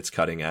basics that it's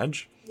cutting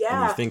edge.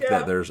 Yeah, and we think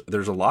that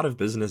there's a lot of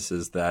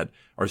businesses that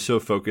are so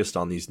focused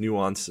on these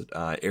nuanced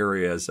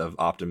areas of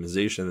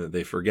optimization that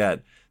they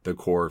forget the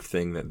core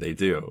thing that they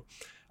do.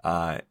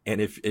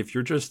 And if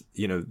you're just,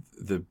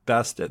 the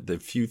best at the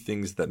few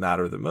things that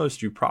matter the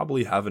most, you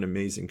probably have an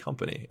amazing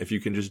company if you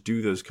can just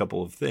do those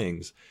couple of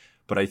things.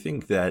 But I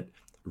think that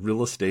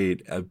real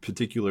estate,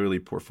 particularly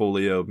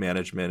portfolio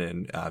management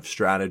and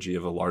strategy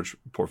of a large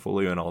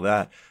portfolio and all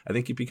that, I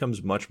think it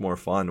becomes much more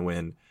fun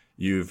when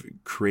you've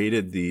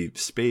created the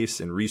space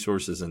and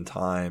resources and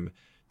time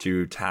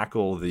to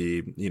tackle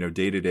the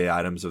day-to-day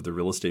items of the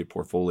real estate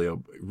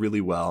portfolio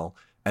really well,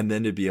 and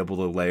then to be able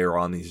to layer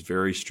on these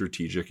very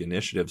strategic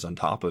initiatives on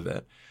top of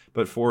it.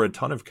 But for a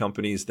ton of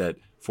companies that,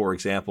 for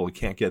example,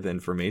 can't get the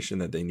information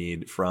that they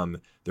need from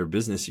their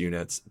business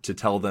units to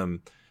tell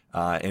them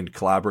and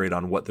collaborate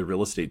on what the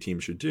real estate team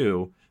should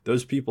do,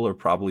 those people are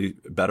probably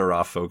better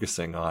off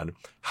focusing on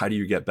how do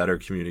you get better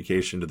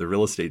communication to the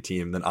real estate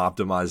team than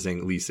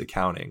optimizing lease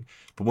accounting.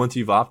 But once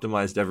you've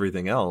optimized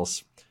everything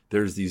else,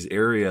 there's these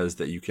areas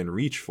that you can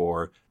reach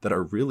for that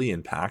are really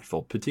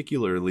impactful,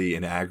 particularly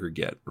in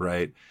aggregate,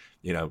 right?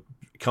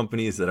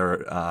 Companies that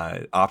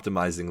are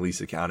optimizing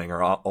lease accounting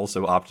are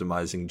also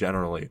optimizing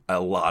generally a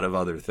lot of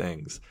other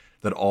things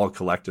that all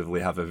collectively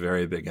have a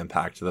very big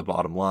impact to the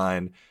bottom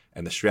line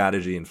and the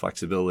strategy and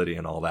flexibility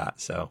and all that.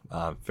 So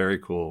very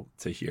cool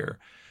to hear.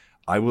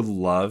 I would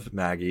love,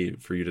 Maggie,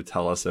 for you to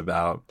tell us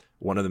about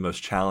one of the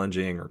most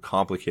challenging or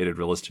complicated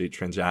real estate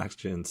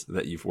transactions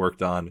that you've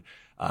worked on.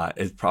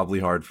 It's probably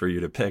hard for you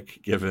to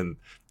pick given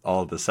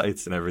all of the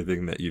sites and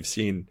everything that you've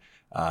seen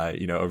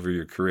over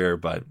your career.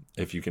 But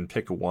if you can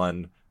pick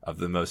one of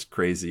the most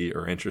crazy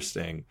or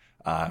interesting,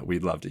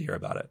 we'd love to hear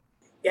about it.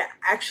 Yeah,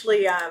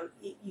 actually,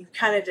 you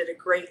kind of did a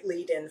great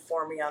lead in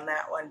for me on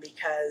that one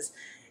because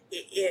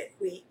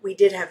we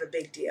did have a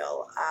big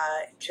deal.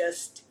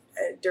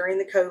 During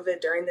the COVID,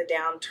 during the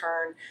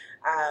downturn,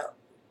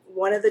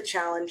 one of the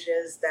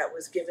challenges that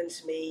was given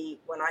to me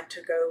when I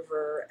took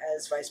over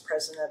as vice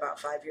president about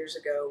 5 years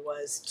ago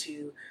was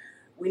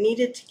we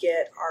needed to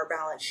get our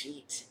balance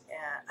sheet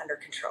under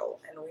control.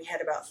 And we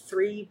had about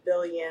 $3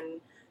 billion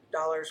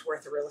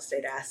worth of real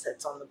estate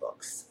assets on the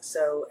books.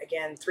 So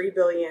again, $3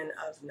 billion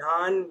of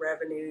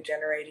non-revenue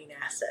generating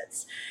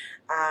assets.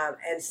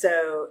 And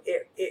so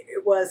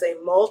it was a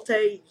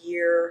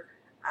multi-year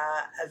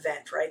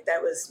event, right?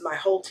 That was my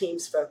whole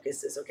team's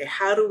focus is, okay,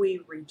 how do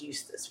we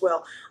reduce this?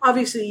 Well,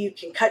 obviously you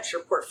can cut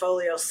your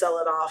portfolio, sell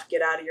it off,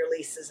 get out of your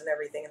leases and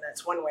everything. And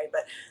that's one way,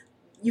 but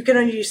you can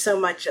only do so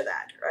much of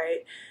that,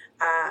 right?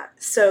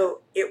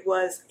 So it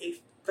was a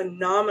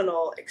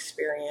phenomenal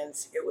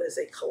experience. It was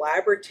a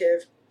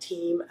collaborative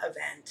team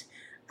event.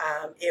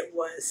 It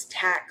was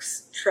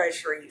tax,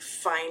 treasury,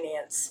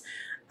 finance,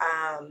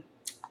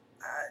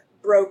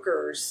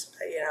 brokers,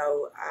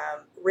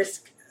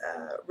 risk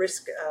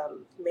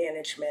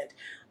management,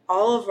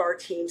 all of our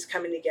teams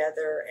coming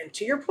together. And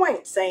to your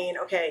point, saying,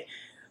 okay,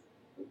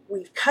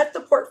 we've cut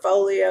the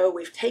portfolio,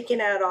 we've taken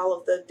out all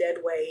of the dead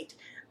weight.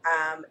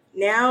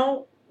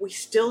 Now we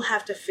still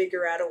have to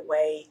figure out a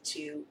way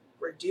to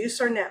reduce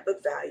our net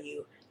book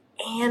value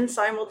and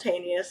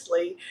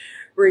simultaneously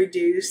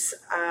reduce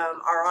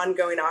our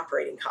ongoing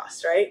operating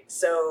costs, right?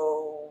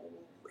 So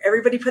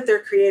everybody put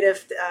their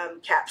creative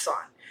caps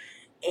on.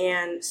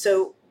 And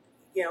so,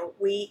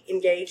 we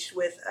engaged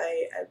with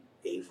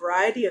a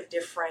variety of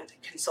different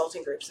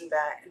consulting groups. In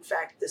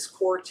fact, this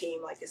core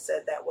team, like I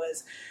said, that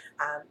was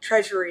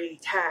treasury,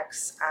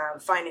 tax,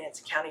 finance,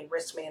 accounting,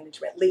 risk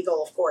management,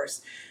 legal, of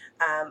course.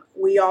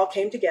 We all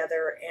came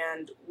together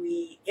and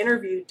we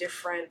interviewed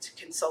different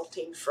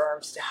consulting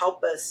firms to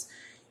help us.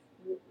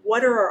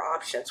 What are our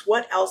options?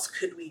 What else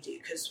could we do?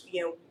 Because,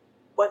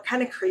 what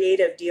kind of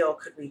creative deal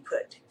could we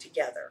put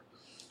together?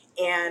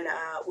 And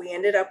we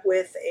ended up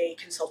with a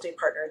consulting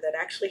partner that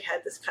actually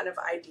had this kind of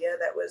idea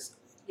that was,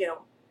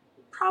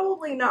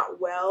 probably not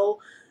well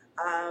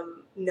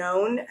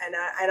known.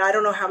 And I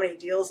don't know how many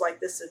deals like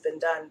this have been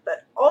done.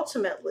 But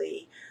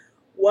ultimately,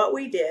 what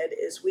we did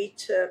is we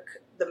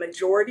took the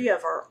majority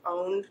of our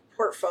own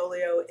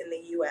portfolio in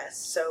the U.S.,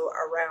 so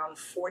around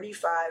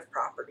 45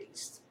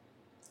 properties.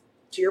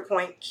 To your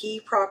point, key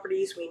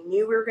properties, we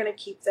knew we were going to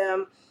keep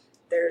them.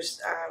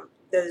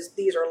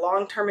 These are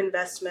long-term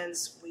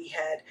investments. We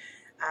had,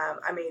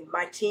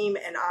 my team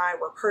and I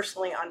were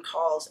personally on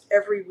calls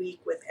every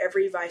week with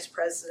every vice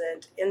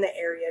president in the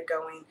area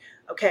going,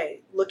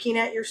 okay, looking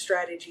at your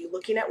strategy,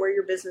 looking at where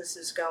your business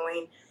is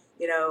going,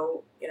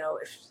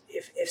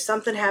 if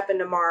something happened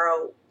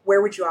tomorrow,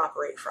 where would you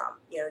operate from,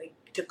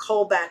 to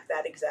cull back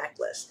that exact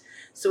list.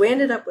 So we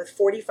ended up with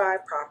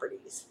 45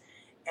 properties.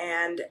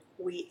 And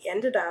we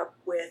ended up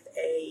with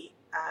a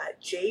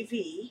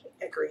JV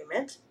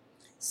agreement.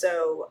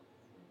 So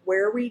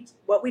what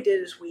we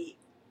did is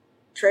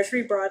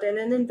Treasury brought in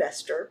an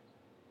investor.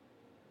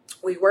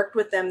 We worked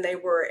with them. They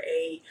were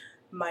a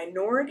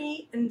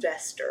minority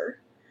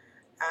investor.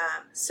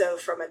 So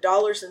from a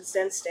dollars and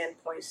cents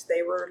standpoint,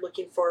 they were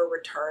looking for a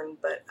return,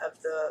 but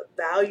of the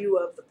value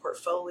of the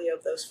portfolio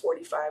of those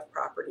 45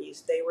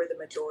 properties, they were the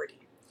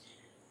majority.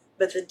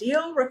 But the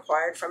deal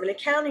required, from an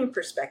accounting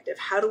perspective,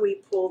 how do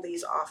we pull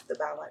these off the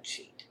balance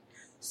sheet?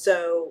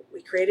 So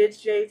we created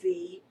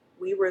JV.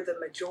 We were the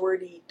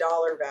majority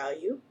dollar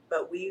value,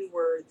 but we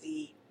were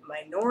the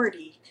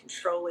minority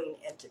controlling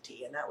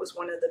entity. And that was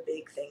one of the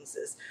big things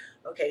is,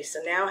 okay, so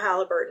now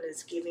Halliburton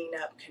is giving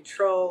up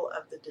control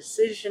of the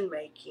decision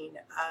making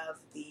of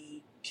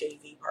the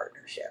JV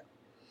partnership.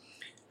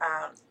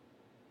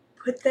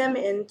 Put them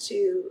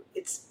into,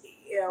 it's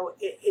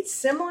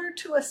similar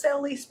to a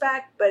sale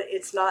leaseback, but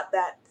it's not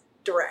that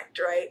direct,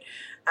 right?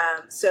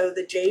 So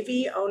the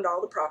JV owned all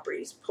the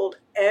properties, pulled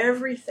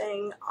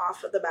everything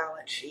off of the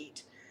balance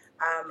sheet,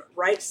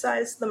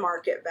 right-sized the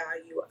market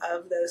value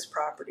of those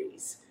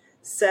properties,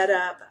 set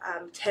up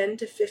 10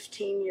 to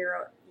 15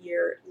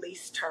 year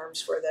lease terms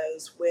for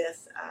those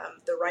with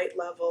the right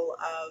level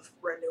of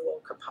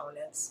renewal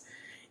components,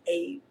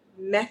 a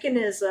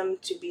mechanism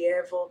to be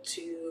able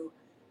to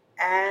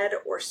add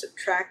or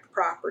subtract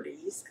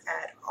properties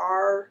at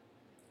our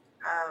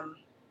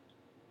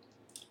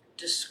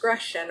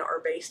discretion or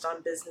based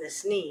on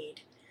business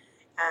need.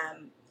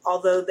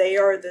 Although they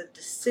are the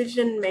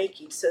decision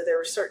making, so there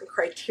are certain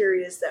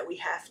criteria that we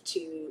have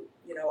to,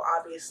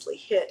 obviously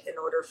hit in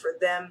order for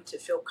them to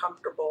feel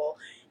comfortable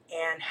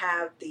and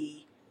have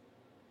the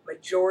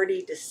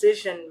majority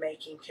decision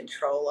making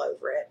control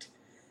over it.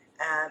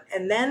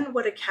 And then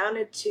what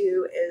accounted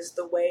to is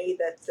the way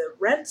that the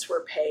rents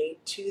were paid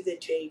to the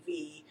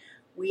JV.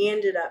 We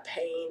ended up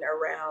paying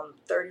around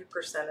 30%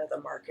 of the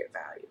market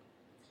value.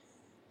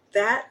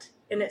 That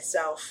in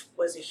itself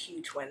was a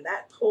huge win.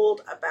 That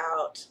pulled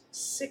about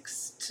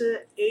 $600,000 to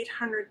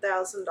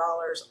 $800,000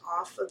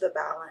 off of the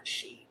balance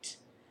sheet,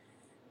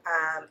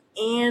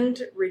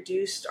 and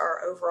reduced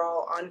our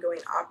overall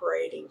ongoing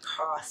operating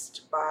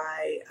cost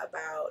by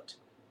about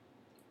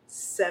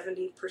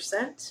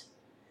 70%,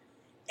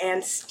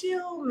 and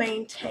still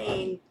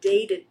maintain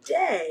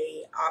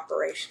day-to-day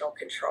operational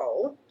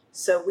control.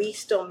 So we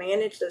still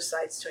manage those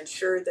sites to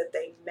ensure that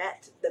they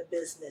met the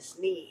business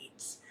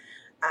needs.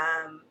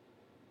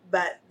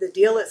 But the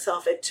deal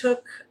itself, it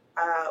took,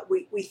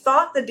 we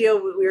thought the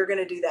deal, we were going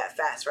to do that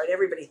fast, right?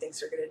 Everybody thinks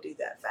they're going to do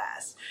that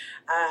fast.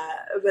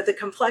 But the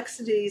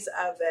complexities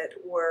of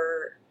it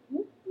were,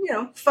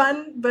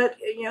 fun, but,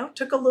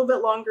 took a little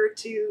bit longer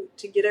to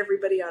get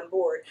everybody on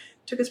board.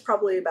 It took us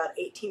probably about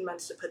 18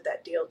 months to put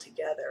that deal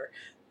together,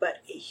 but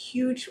a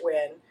huge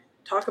win.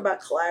 Talk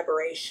about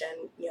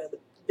collaboration. The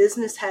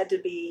business had to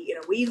be,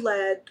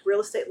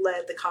 real estate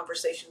led the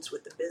conversations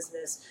with the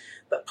business,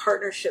 but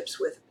partnerships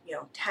with,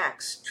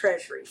 tax,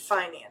 treasury,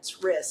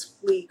 finance, risk,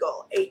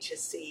 legal,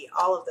 HSC,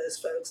 all of those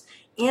folks,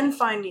 and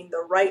finding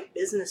the right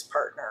business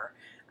partner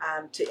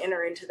to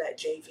enter into that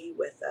JV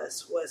with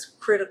us was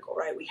critical,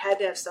 right? We had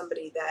to have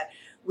somebody that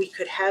we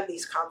could have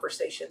these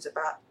conversations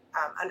about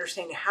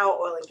understanding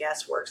how oil and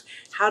gas works.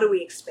 How do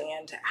we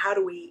expand? How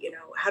do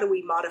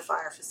we modify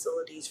our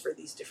facilities for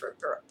these different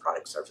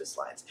product service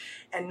lines,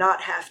 and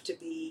not have to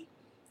be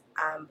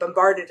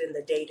bombarded in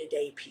the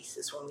day-to-day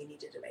pieces when we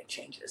needed to make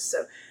changes.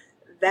 So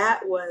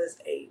that was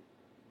a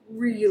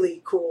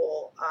really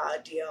cool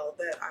deal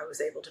that I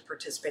was able to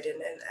participate in.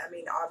 And I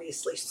mean,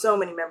 obviously, so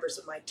many members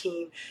of my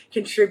team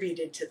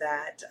contributed to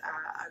that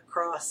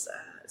across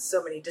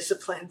so many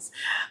disciplines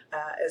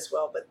as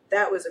well. But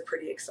that was a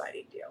pretty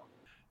exciting deal.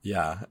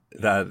 Yeah,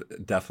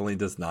 that definitely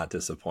does not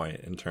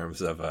disappoint in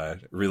terms of a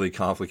really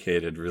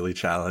complicated, really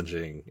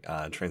challenging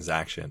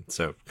transaction.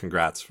 So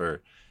congrats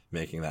for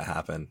making that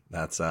happen.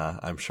 That's,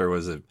 I'm sure,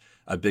 was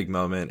a big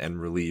moment and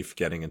relief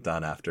getting it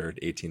done after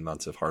 18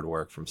 months of hard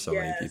work from so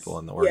many people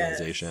in the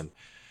organization.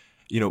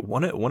 Yes.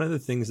 One of the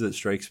things that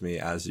strikes me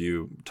as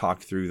you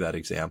talk through that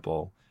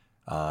example,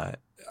 I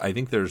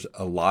think there's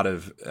a lot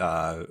of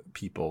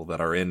people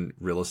that are in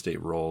real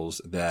estate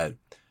roles that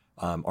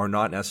are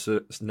not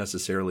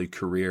necessarily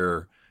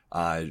career,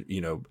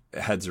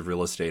 heads of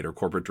real estate or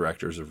corporate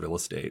directors of real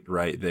estate,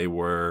 right? They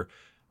were,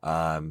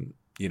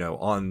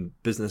 on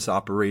business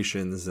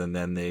operations, and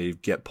then they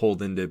get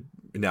pulled into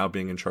now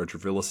being in charge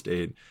of real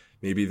estate.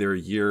 Maybe they're a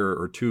year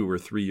or 2 or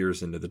 3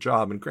 years into the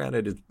job. And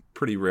granted, it's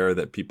pretty rare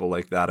that people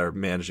like that are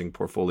managing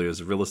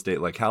portfolios of real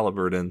estate like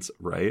Halliburton's,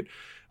 right?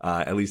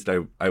 At least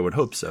I would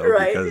hope so,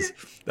 right? Because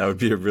that would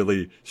be a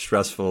really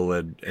stressful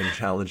and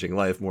challenging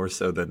life, more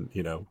so than,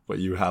 what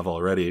you have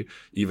already,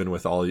 even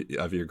with all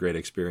of your great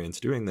experience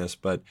doing this.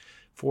 But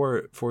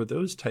for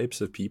those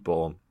types of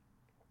people,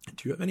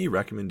 do you have any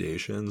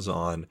recommendations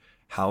on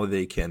how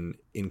they can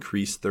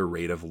increase their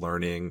rate of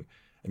learning?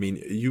 I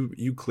mean,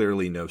 you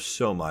clearly know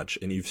so much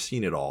and you've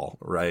seen it all,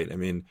 right? I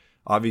mean,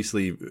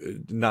 obviously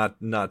not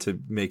to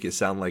make it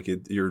sound like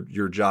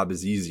your job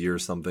is easy or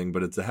something,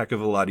 but it's a heck of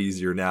a lot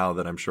easier now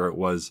than I'm sure it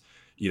was,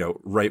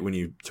 right when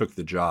you took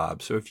the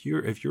job. So if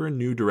you're a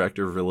new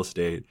director of real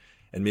estate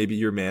and maybe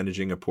you're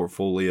managing a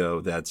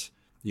portfolio that's,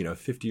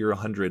 50 or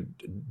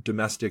 100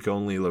 domestic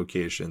only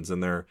locations,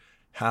 and they're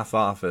half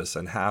office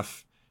and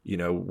half,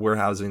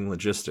 warehousing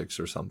logistics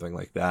or something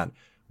like that,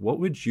 what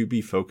would you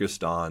be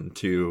focused on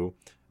to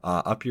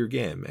up your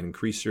game and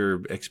increase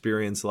your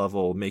experience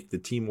level, make the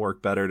team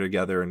work better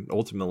together, and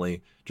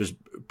ultimately just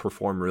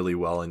perform really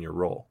well in your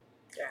role?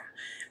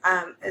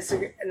 Yeah, it's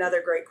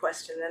another great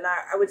question. And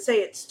I would say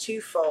it's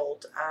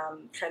twofold,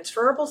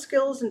 transferable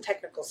skills and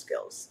technical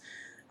skills.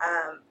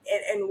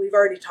 And we've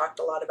already talked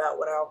a lot about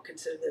what I'll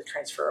consider the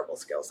transferable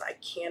skills. I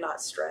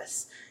cannot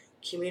stress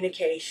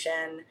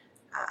communication,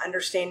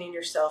 understanding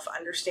yourself,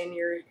 understanding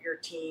your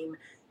team,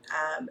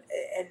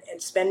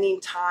 and spending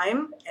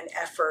time and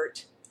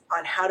effort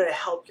on how to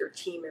help your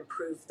team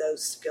improve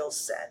those skill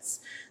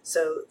sets.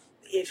 So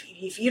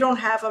if you don't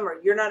have them,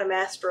 or you're not a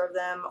master of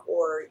them,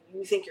 or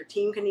you think your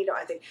team can need them,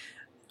 I think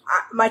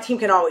my team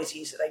can always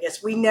use it. I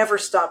guess we never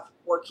stop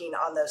working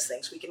on those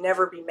things. We can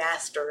never be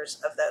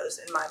masters of those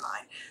in my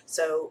mind.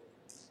 So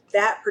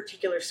that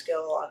particular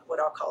skill, on what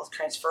I'll call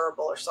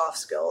transferable or soft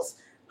skills,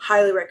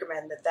 highly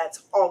recommend that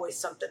that's always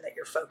something that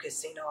you're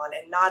focusing on,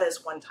 and not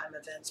as one-time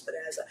events, but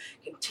as a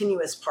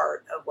continuous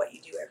part of what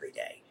you do every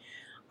day.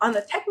 On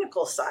the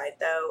technical side,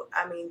 though,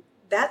 I mean,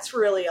 that's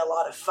really a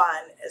lot of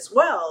fun as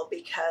well,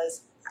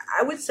 because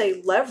I would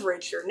say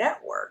leverage your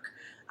network.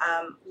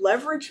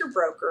 Leverage your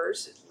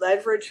brokers,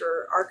 leverage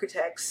your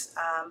architects,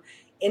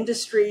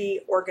 industry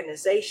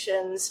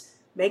organizations.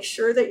 Make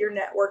sure that you're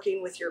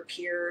networking with your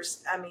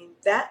peers. I mean,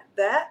 that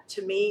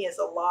to me is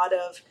a lot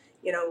of,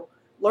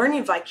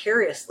 learning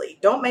vicariously.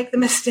 Don't make the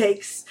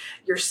mistakes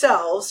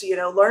yourselves.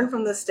 Learn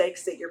from the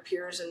mistakes that your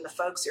peers and the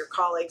folks, your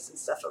colleagues and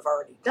stuff have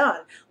already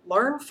done.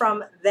 Learn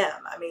from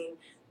them. I mean,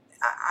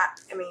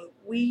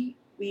 we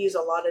use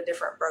a lot of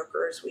different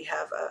brokers. We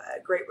have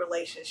a great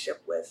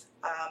relationship with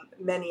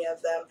many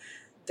of them.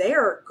 They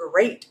are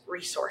great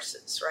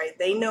resources, right?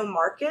 They know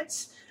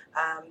markets.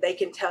 They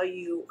can tell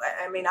you.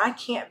 I mean, I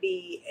can't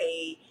be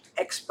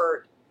an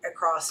expert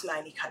across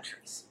 90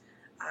 countries.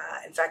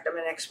 In fact, I'm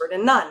an expert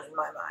in none in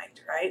my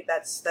mind, right?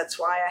 That's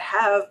why I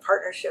have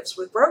partnerships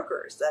with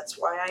brokers. That's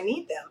why I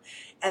need them.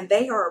 And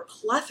they are a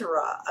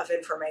plethora of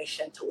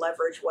information to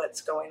leverage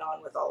what's going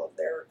on with all of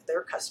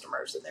their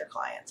customers and their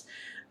clients.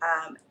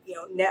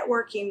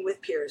 Networking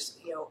with peers,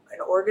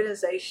 an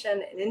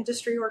organization, and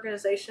industry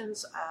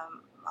organizations.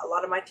 A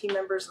lot of my team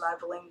members and I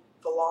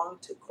belong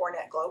to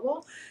CoreNet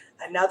Global,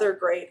 another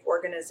great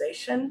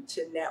organization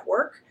to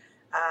network.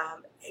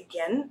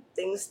 Again,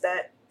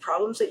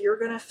 problems that you're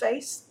going to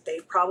face,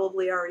 they've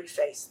probably already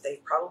faced.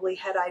 They've probably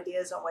had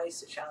ideas and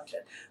ways to challenge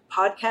it.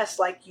 Podcasts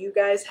like you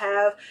guys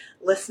have,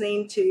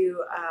 listening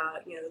to,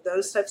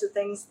 those types of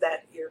things,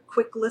 that your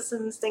quick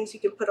listens, things you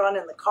can put on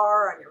in the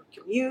car, on your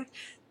commute,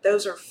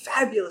 those are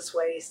fabulous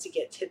ways to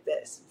get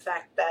tidbits. In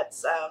fact,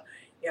 that's,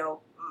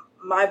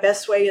 my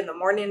best way in the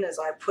morning is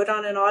I put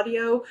on an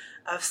audio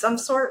of some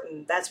sort,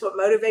 and that's what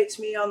motivates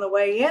me on the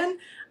way in.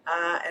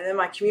 And then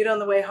my commute on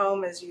the way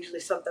home is usually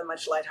something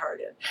much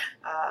lighthearted,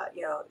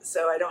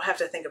 so I don't have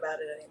to think about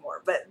it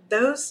anymore. But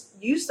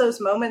use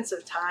those moments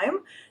of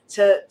time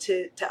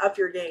to up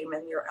your game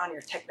and on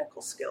your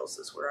technical skills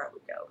is where I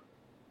would go.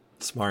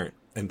 Smart.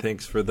 And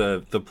thanks for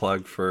the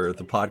plug for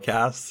the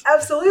podcast.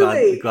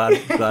 Absolutely.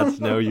 Glad to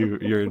know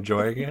you're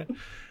enjoying it.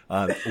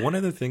 One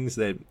of the things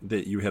that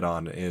you hit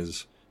on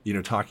is,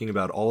 talking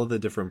about all of the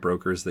different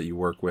brokers that you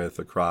work with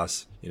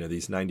across,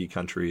 these 90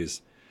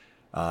 countries.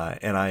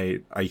 And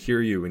I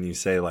hear you when you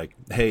say, like,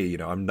 hey,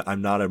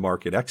 I'm not a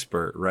market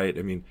expert, right?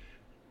 I mean,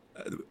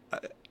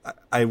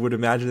 I would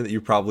imagine that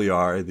you probably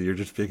are, that you're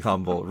just being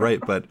humble, right?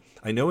 But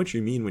I know what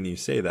you mean when you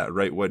say that,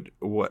 right?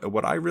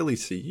 What I really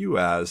see you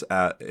as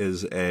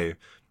is a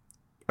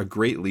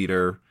great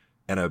leader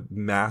and a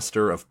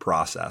master of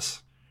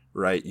process,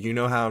 right? You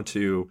know how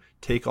to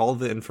take all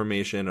the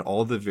information,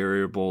 all the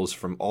variables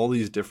from all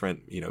these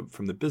different,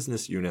 from the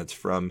business units,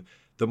 from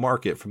the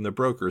market, from the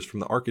brokers, from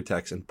the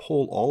architects, and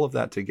pull all of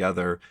that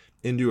together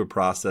into a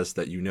process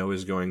that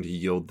is going to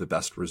yield the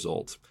best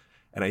results.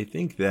 And I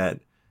think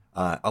that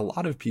a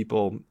lot of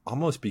people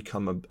almost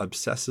become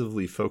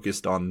obsessively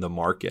focused on the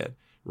market,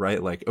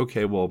 right? Like,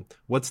 okay, well,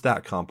 what's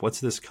that comp?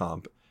 What's this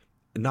comp?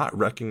 Not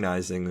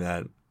recognizing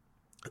that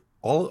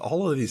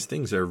all of these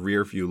things are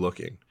rear view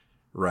looking,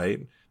 right?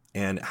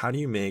 And how do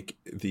you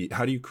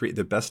create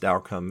the best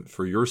outcome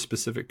for your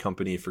specific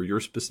company, for your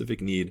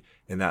specific need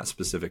in that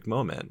specific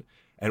moment?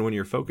 And when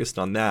you're focused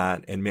on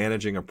that and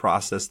managing a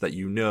process that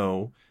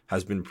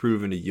has been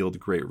proven to yield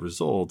great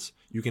results,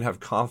 you can have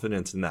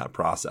confidence in that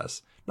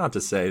process. Not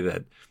to say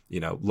that,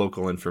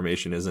 local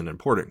information isn't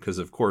important, because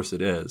of course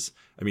it is.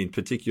 I mean,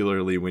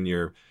 particularly when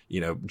you're,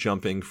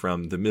 jumping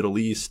from the Middle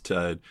East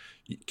to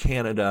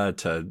Canada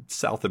to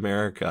South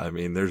America. I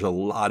mean, there's a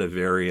lot of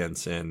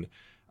variance in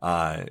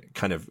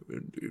kind of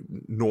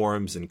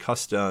norms and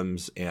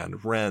customs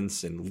and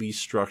rents and lease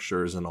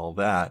structures and all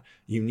that.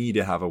 You need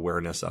to have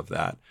awareness of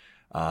that.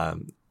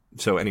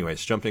 So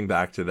anyways, jumping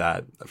back to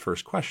that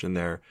first question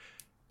there,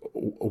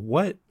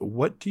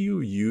 what do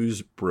you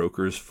use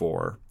brokers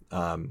for?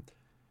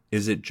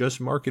 Is it just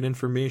market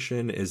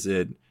information? Is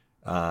it,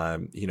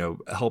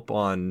 help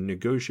on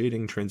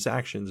negotiating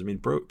transactions? I mean,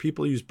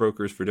 people use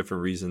brokers for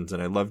different reasons,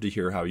 and I'd love to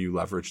hear how you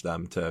leverage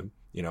them to,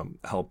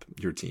 help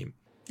your team.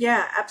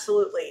 Yeah,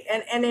 absolutely.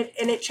 And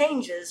it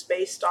changes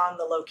based on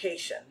the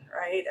location,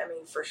 right? I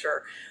mean, for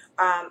sure.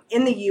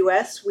 In the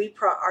U.S.,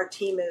 our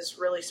team is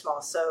really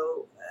small.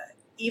 So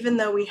even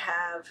though we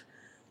have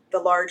the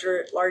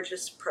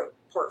largest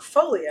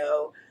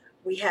portfolio,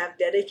 we have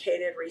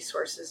dedicated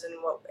resources in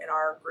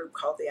our group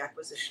called the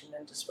acquisition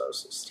and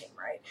disposals team,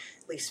 right?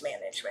 Lease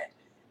management.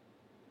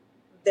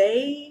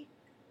 They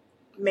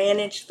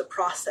manage the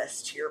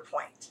process, to your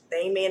point.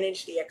 They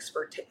manage the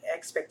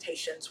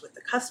expectations with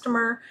the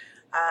customer.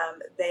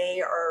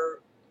 They are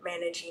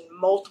managing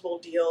multiple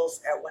deals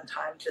at one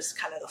time, just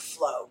kind of the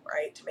flow,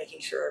 right? To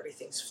making sure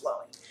everything's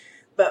flowing.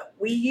 But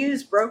we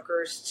use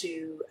brokers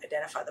to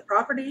identify the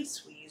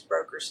properties. We use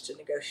brokers to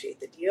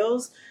negotiate the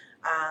deals.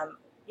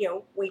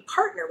 We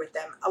partner with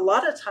them. A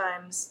lot of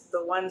times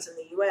the ones in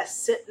the U.S.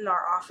 sit in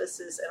our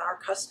offices and our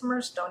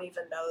customers don't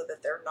even know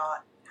that they're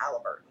not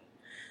Halliburton.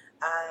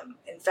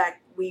 In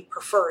fact, we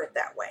prefer it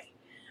that way.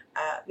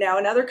 Now,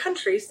 in other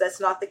countries, that's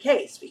not the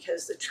case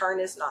because the churn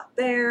is not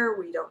there.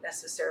 We don't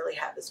necessarily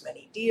have as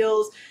many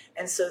deals.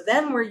 And so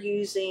then we're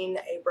using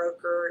a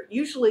broker,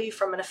 usually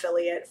from an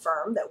affiliate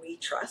firm that we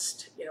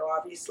trust.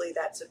 Obviously,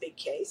 that's a big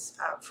case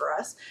for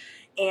us.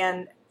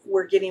 And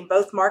we're getting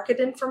both market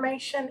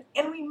information,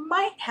 and we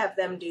might have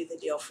them do the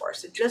deal for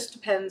us. It just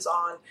depends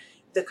on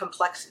the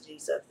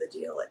complexities of the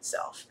deal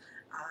itself.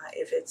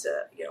 If it's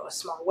a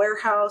small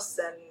warehouse,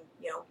 then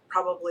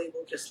probably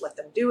we'll just let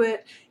them do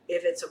it.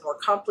 If it's a more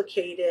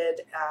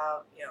complicated,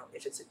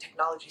 if it's a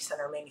technology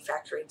center,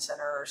 manufacturing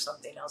center, or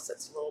something else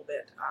that's a little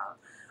bit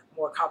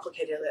more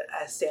complicated,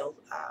 a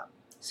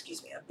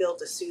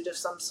build-to-suit of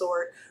some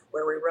sort,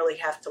 where we really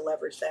have to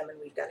leverage them, and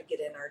we've got to get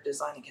in our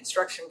design and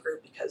construction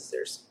group because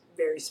there's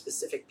very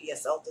specific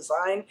BSL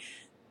design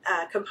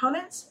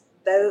components.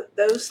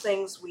 Those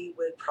things we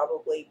would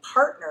probably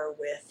partner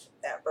with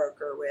that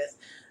broker with,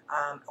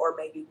 or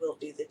maybe we'll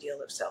do the deal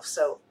itself.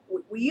 So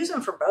we use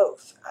them for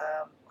both.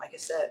 Like I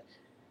said,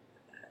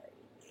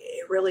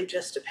 it really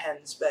just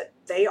depends, but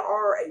they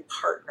are a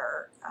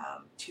partner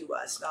to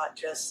us, not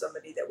just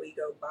somebody that we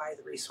go buy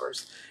the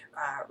research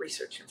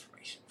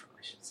information from,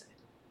 I should say.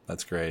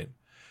 That's great.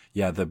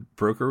 Yeah, the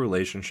broker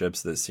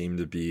relationships that seem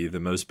to be the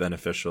most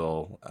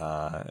beneficial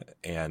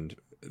and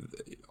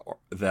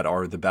that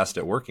are the best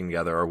at working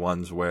together are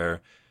ones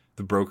where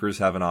the brokers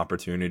have an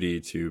opportunity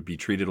to be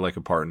treated like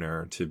a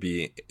partner, to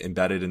be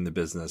embedded in the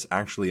business,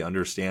 actually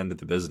understand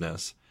the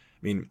business.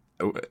 I mean,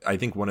 I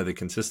think one of the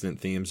consistent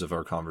themes of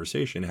our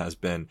conversation has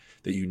been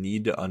that you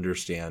need to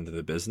understand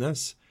the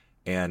business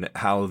and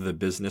how the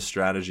business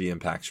strategy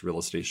impacts real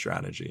estate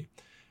strategy.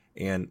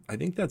 And I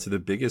think that's the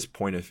biggest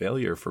point of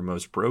failure for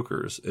most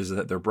brokers, is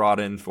that they're brought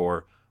in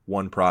for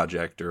one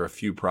project or a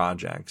few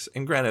projects.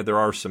 And granted, there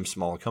are some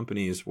small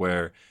companies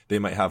where they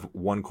might have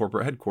one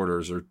corporate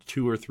headquarters or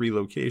 2 or 3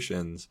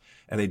 locations,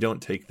 and they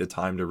don't take the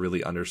time to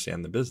really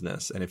understand the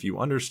business. And if you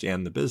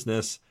understand the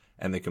business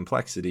and the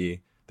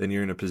complexity, then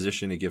you're in a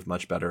position to give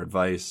much better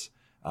advice.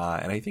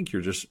 And I think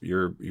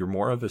you're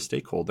more of a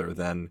stakeholder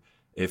than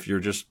if you're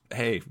just,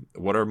 hey,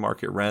 what are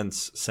market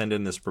rents? Send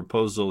in this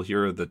proposal.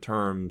 Here are the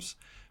terms,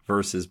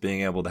 versus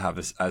being able to have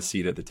a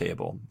seat at the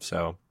table.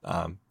 So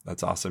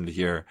that's awesome to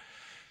hear.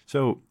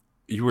 So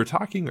you were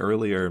talking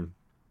earlier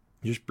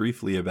just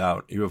briefly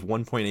about you have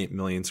 1.8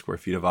 million square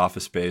feet of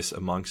office space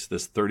amongst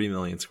this 30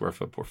 million square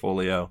foot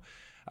portfolio.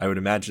 I would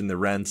imagine the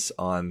rents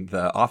on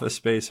the office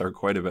space are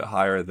quite a bit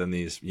higher than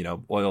these,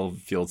 oil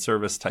field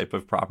service type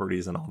of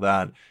properties and all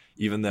that,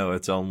 even though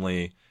it's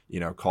only,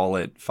 call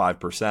it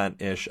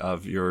 5%-ish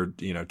of your,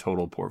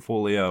 total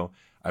portfolio.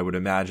 I would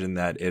imagine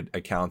that it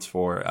accounts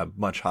for a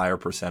much higher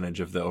percentage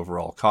of the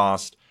overall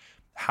cost.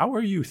 How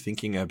are you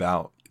thinking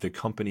about the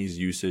company's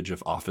usage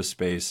of office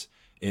space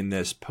in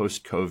this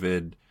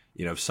post-COVID,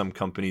 some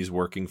companies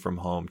working from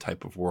home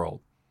type of world?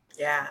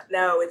 Yeah,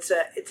 no, it's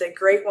a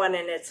great one,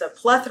 and it's a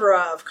plethora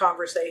of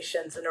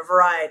conversations and a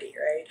variety,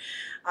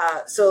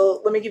 right?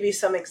 So let me give you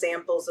some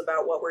examples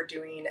about what we're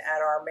doing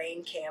at our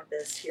main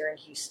campus here in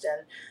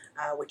Houston,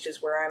 which is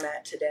where I'm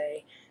at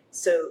today.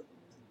 So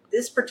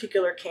this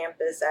particular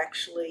campus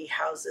actually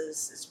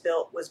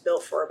was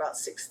built for about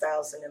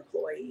 6,000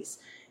 employees.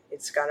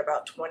 It's got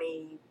about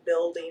 20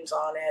 buildings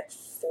on it,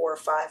 4 or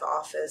 5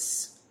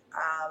 office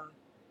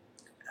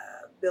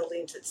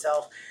buildings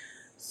itself.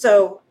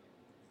 So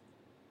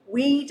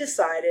we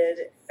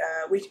decided,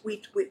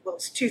 well,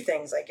 it's 2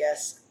 things, I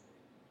guess.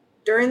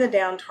 During the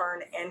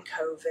downturn and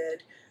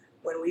COVID,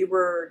 when we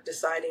were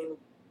deciding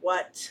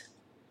what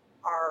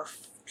our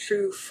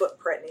true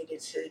footprint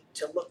needed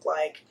to look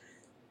like,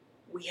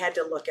 we had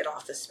to look at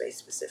office space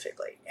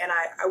specifically. And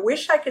I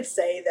wish I could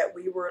say that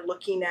we were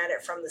looking at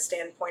it from the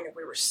standpoint of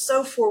we were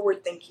so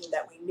forward thinking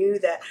that we knew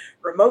that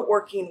remote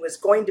working was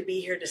going to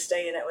be here to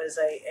stay, and it was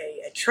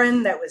a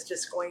trend that was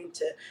just going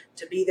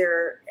to be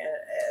there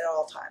at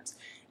all times.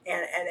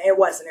 And it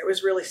wasn't. It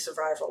was really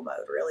survival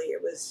mode, really.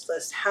 It was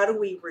just how do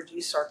we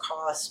reduce our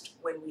cost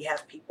when we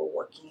have people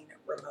working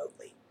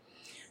remotely?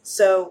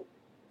 So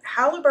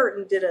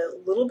Halliburton did a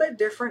little bit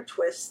different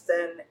twist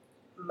than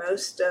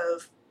most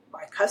of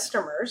my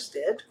customers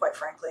did, quite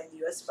frankly, in the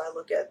U.S. If I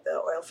look at the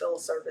oil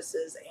field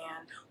services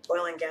and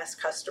oil and gas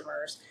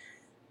customers,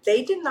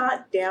 they did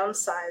not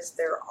downsize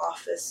their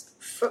office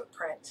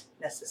footprint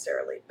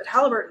necessarily, but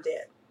Halliburton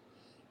did.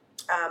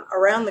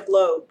 around the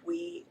globe,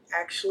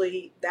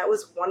 that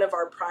was one of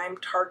our prime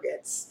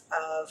targets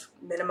of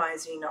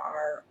minimizing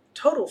our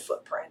total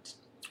footprint,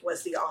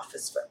 was the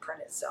office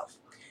footprint itself.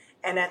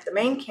 And at the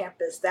main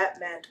campus, that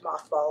meant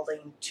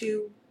mothballing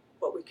two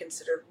what we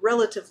considered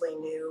relatively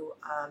new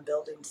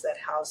buildings that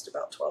housed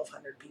about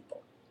 1,200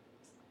 people.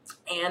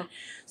 And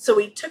so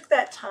we took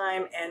that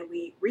time and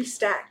we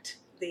restacked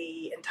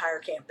the entire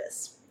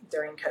campus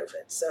during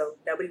COVID. So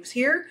nobody was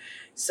here,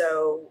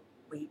 so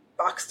we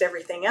boxed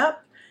everything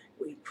up.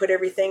 We put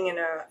everything in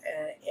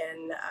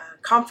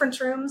conference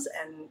rooms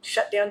and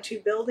shut down two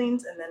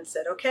buildings, and then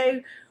said,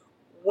 okay,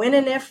 when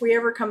and if we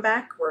ever come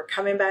back, we're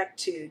coming back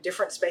to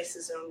different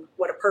spaces, and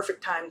what a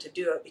perfect time to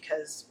do it,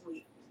 because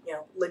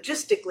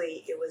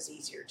logistically it was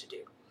easier to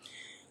do.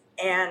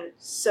 And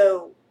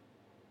so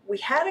we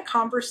had a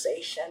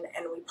conversation,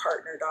 and we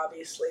partnered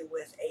obviously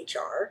with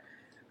HR,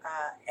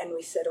 and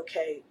we said,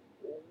 okay,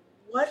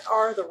 what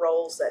are the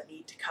roles that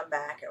need to come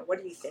back, and what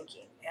are you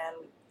thinking?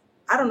 And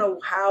I don't know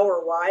how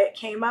or why it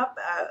came up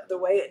the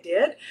way it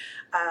did,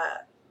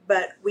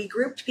 but we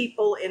grouped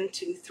people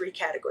into three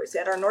categories.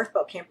 At our North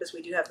Belt campus,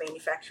 we do have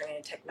manufacturing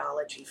and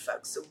technology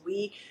folks, so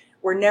we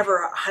were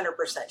never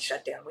 100%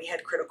 shut down. We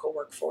had critical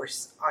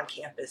workforce on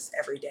campus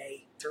every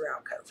day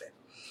throughout COVID.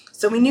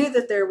 So we knew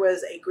that there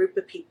was a group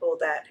of people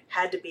that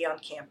had to be on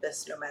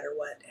campus no matter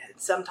what, and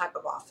some type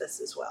of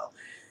office as well.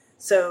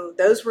 So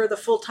those were the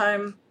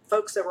full-time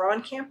folks that were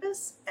on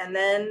campus, and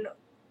then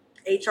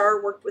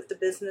HR worked with the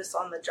business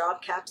on the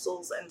job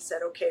capsules and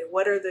said, okay,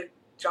 what are the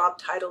job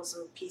titles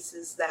and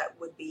pieces that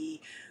would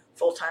be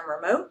full-time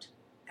remote,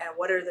 and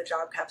what are the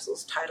job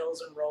capsules,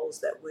 titles, and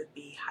roles that would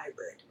be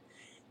hybrid?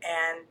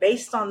 And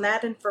based on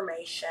that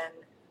information,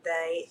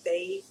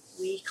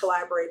 we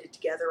collaborated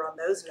together on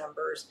those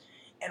numbers,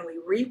 and we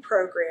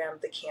reprogrammed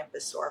the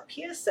campus. So our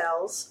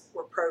PSLs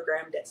were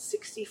programmed at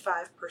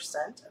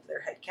 65% of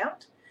their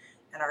headcount,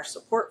 and our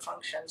support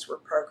functions were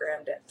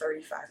programmed at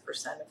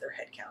 35% of their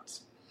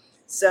headcounts.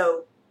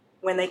 So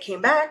when they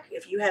came back,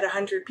 if you had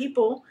 100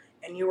 people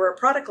and you were a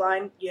product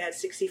line, you had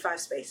 65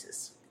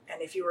 spaces.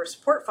 And if you were a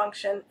support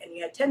function and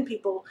you had 10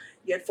 people,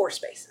 you had 4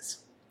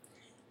 spaces.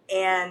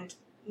 And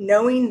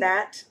knowing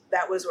that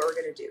was what we're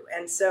going to do.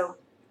 And so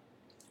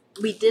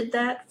we did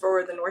that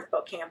for the North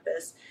Belt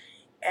campus.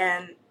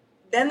 And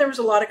then there was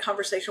a lot of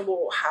conversation,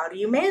 well, how do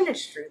you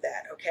manage through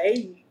that?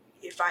 Okay,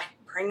 if I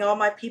bring all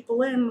my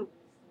people in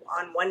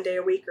on one day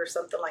a week or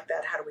something like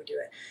that, how do we do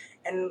it?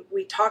 And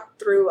we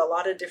talked through a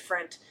lot of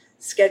different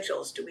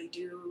schedules. Do we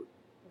do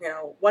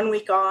 1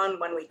 week on,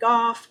 1 week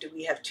off? Do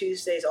we have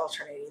Tuesdays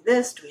alternating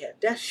this? Do we have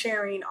desk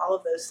sharing? All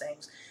of those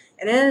things.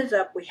 And it ended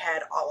up we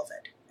had all of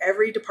it.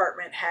 Every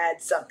department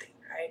had something,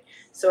 right?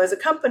 So as a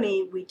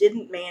company, we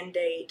didn't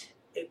mandate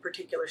a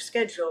particular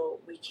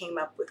schedule. We came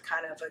up with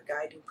kind of a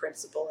guiding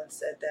principle and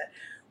said that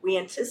we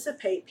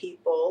anticipate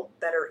people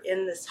that are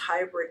in this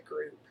hybrid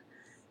group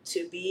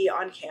to be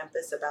on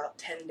campus about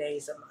 10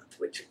 days a month,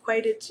 which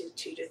equated to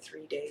 2 to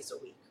 3 days a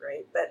week,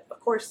 right? But of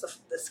course,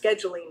 the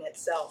scheduling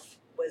itself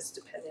was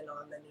dependent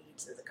on the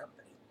needs of the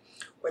company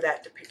or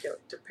that particular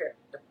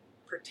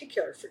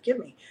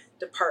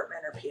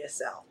department or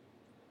PSL.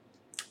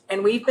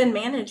 And we've been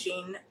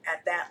managing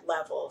at that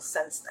level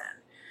since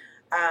then.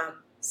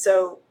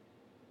 So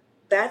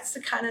that's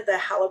the kind of the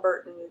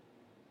Halliburton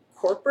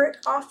corporate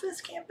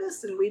office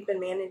campus, and we've been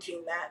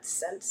managing that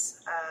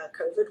since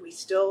COVID. We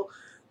still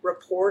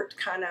report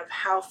kind of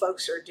how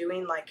folks are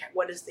doing, like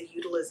what is the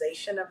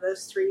utilization of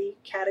those three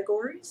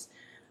categories,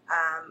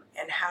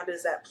 and how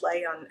does that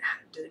play on,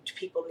 do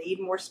people need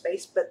more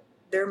space, but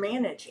they're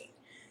managing.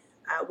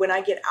 When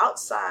I get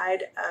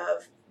outside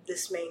of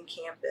this main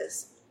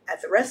campus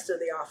at the rest of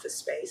the office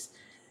space,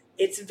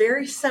 it's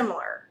very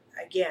similar.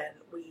 Again,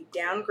 we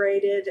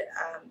downgraded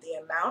the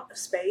amount of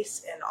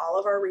space in all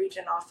of our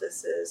region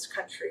offices,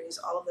 countries,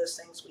 all of those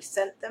things. We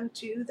sent them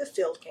to the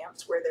field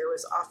camps where there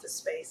was office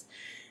space.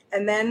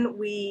 And then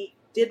we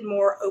did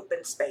more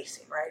open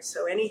spacing, right?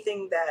 So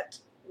anything that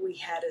we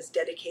had as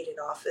dedicated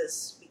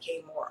office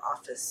became more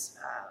office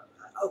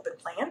open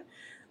plan.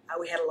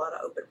 We had a lot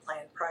of open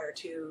plan prior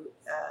to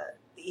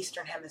the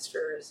Eastern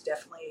Hemisphere is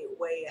definitely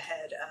way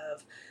ahead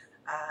of,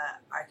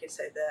 I could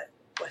say, the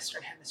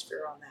Western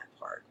Hemisphere on that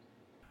part.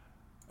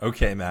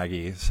 Okay,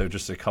 Maggie. So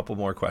just a couple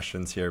more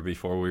questions here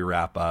before we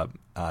wrap up.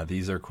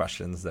 These are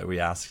questions that we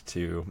ask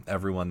to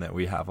everyone that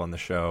we have on the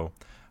show.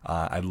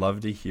 I'd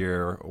love to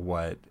hear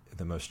what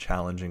the most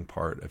challenging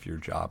part of your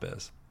job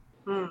is.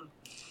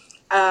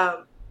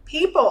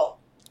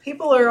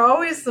 People are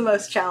always the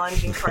most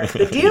challenging part.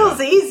 The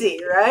deal's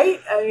easy, right?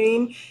 I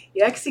mean,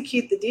 you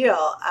execute the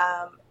deal.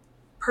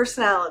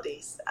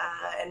 Personalities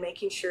and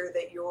making sure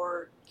that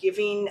you're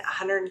giving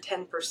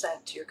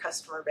 110% to your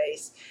customer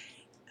base.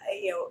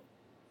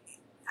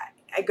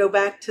 I go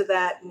back to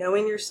that,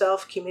 knowing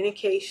yourself,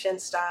 communication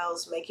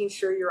styles, making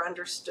sure you're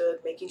understood,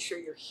 making sure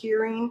you're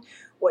hearing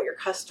what your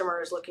customer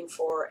is looking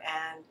for,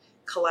 and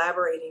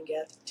collaborating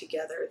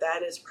together.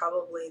 That is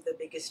probably the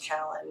biggest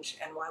challenge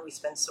and why we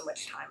spend so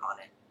much time on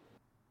it.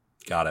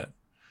 Got it.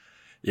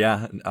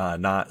 Yeah,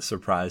 not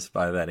surprised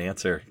by that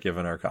answer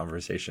given our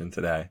conversation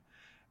today.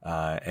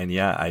 And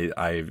yeah,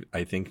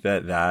 I think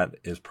that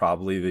is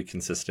probably the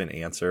consistent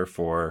answer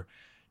for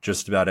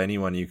just about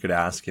anyone you could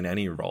ask in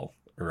any role,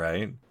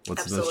 right?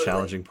 What's the most Absolutely.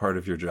 challenging part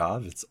of your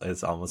job?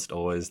 It's almost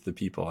always the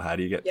people. How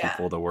do you get Yeah.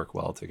 people to work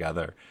well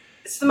together?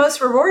 It's the most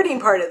rewarding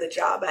part of the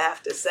job, I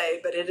have to say,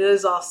 but it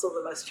is also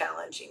the most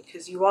challenging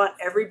because you want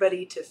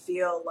everybody to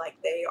feel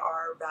like they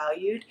are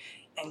valued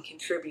and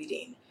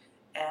contributing.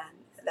 And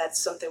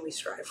that's something we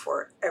strive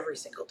for every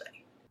single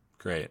day.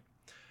 Great.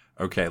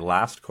 Okay,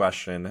 last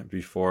question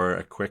before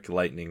a quick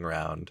lightning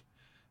round.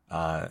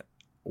 Uh,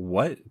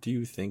 what do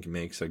you think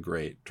makes a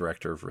great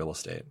director of real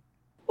estate?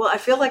 Well, I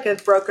feel like a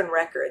broken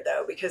record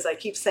though, because I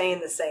keep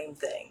saying the same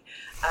thing.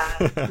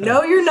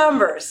 Know your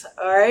numbers.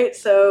 All right.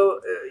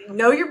 So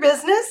know your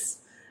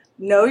business,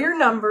 know your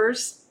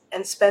numbers,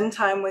 and spend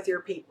time with your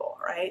people.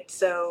 Right.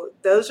 So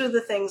those are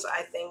the things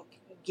I think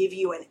give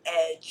you an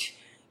edge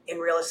in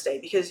real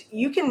estate because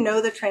you can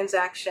know the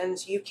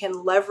transactions, you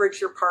can leverage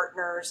your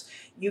partners,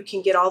 you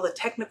can get all the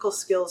technical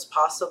skills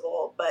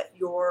possible, but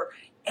your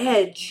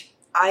edge,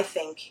 I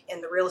think,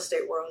 in the real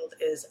estate world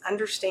is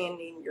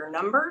understanding your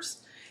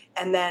numbers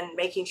and then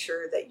making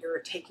sure that you're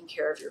taking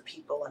care of your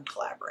people and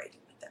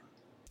collaborating with them.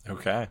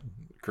 Okay,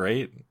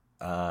 great.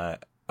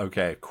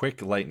 Okay,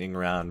 quick lightning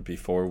round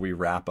before we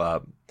wrap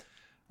up.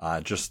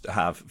 Just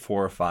have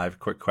 4 or 5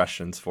 quick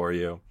questions for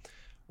you.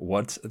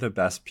 What's the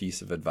best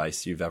piece of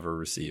advice you've ever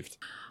received?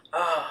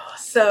 Oh,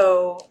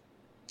 so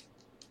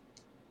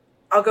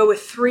I'll go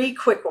with 3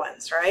 quick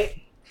ones,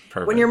 right?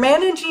 Perfect. When you're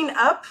managing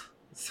up,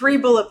 3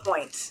 bullet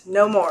points,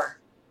 no more.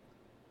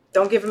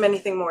 Don't give them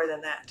anything more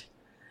than that.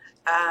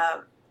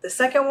 The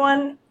second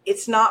one,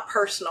 it's not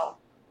personal,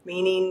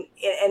 meaning,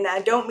 and I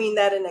don't mean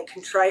that in a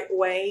contrite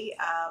way.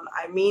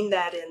 I mean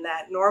that in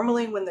that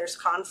normally when there's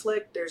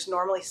conflict, there's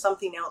normally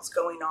something else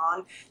going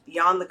on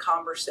beyond the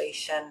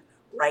conversation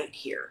right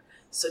here.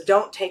 So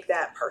don't take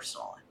that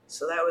personal.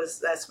 So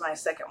that's my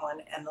second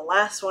one. And the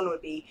last one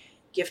would be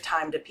give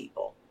time to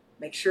people.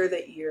 Make sure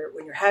that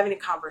when you're having a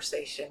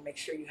conversation, make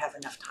sure you have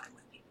enough time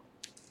with people.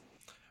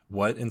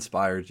 What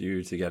inspired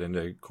you to get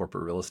into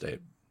corporate real estate?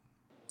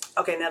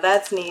 Okay, now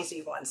that's an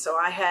easy one. So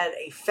I had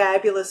a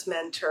fabulous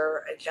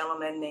mentor, a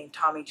gentleman named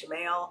Tommy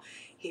Jamale.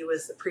 He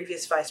was the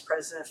previous vice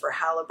president for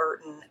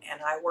Halliburton,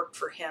 and I worked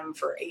for him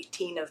for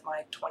 18 of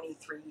my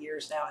 23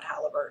 years now at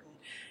Halliburton.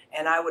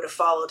 And I would have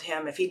followed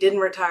him. If he didn't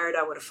retire,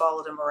 I would have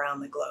followed him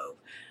around the globe.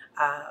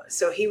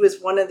 So he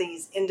was one of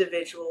these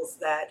individuals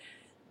that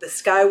the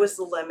sky was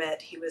the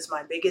limit. He was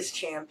my biggest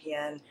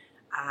champion.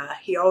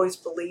 He always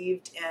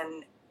believed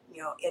in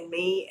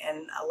me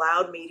and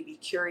allowed me to be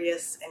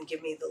curious and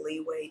give me the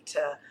leeway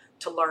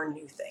to learn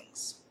new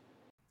things.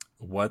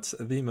 What's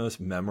the most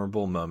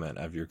memorable moment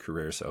of your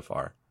career so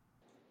far?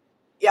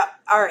 Yeah.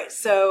 All right.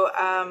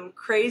 So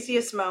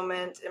craziest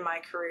moment in my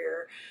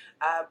career,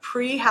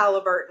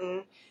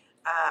 pre-Halliburton,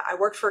 I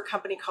worked for a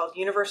company called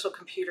Universal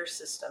Computer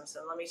Systems.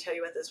 And let me tell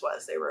you what this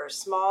was. They were a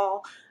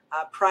small,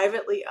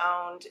 privately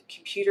owned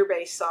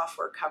computer-based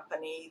software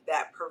company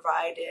that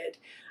provided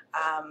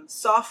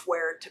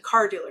software to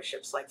car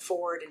dealerships like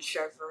Ford and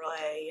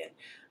Chevrolet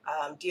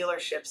and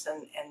dealerships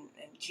and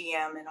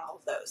GM and all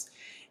of those.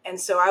 And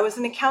so I was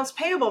an accounts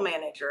payable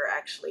manager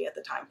actually at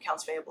the time,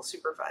 accounts payable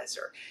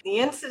supervisor. The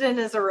incident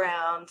is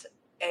around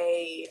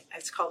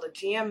it's called a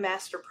GM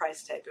master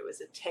price tape. It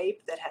was a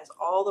tape that has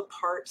all the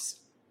parts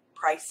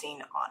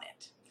pricing on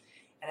it.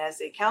 And as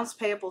the accounts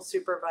payable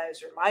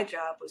supervisor, my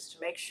job was to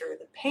make sure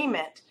the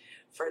payment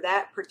for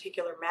that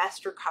particular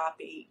master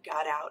copy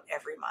got out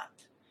every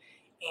month.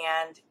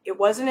 And it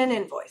wasn't an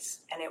invoice,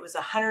 and it was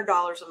 $100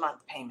 a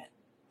month payment.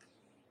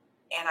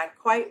 And I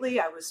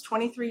was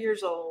 23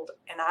 years old,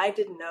 and I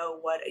didn't know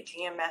what a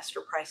GM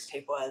master price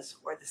tape was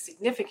or the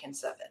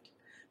significance of it.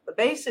 But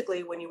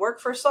basically, when you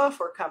work for a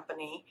software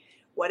company,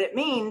 what it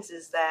means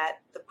is that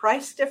the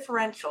price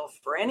differential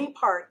for any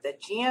part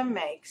that GM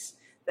makes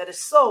that is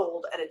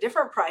sold at a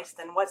different price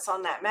than what's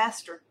on that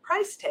master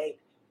price tape,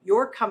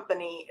 your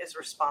company is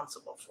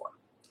responsible for.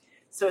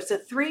 So it's a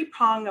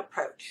 3-prong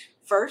approach.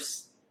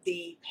 First,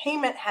 the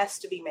payment has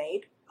to be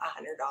made,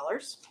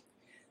 $100.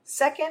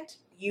 Second,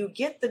 you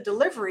get the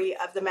delivery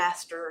of the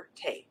master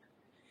tape.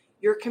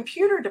 Your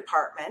computer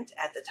department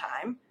at the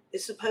time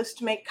is supposed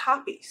to make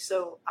copies,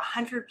 so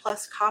 100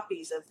 plus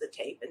copies of the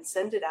tape and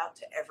send it out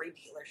to every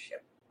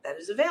dealership that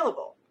is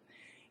available.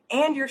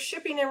 And your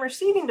shipping and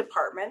receiving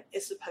department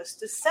is supposed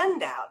to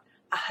send out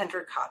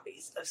 100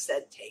 copies of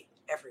said tape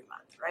every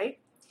month, right?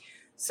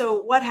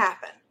 So what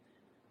happened?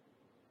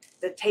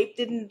 The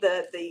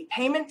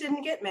payment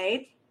didn't get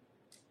made.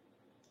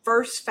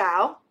 First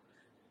foul.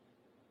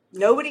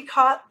 Nobody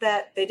caught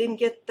that they didn't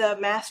get the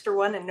master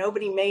one and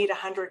nobody made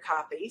 100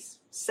 copies.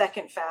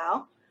 Second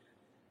foul.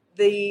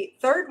 The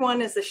third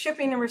one is the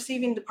shipping and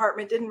receiving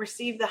department didn't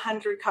receive the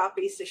 100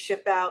 copies to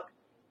ship out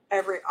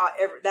every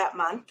that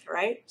month,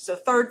 right? So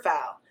third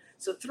foul.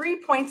 So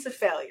 3 points of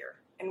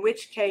failure, in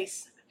which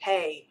case,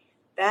 hey,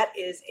 that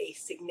is a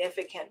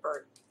significant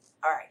burden.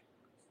 All right,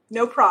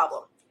 no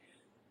problem.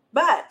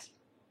 But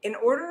in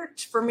order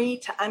for me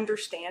to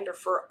understand, or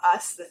for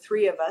us, the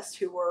three of us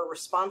who were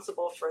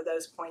responsible for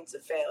those points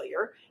of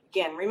failure,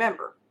 again,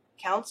 remember,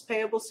 accounts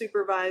payable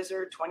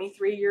supervisor,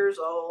 23 years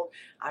old,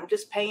 I'm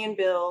just paying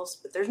bills,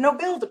 but there's no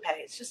bill to pay.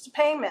 It's just a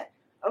payment.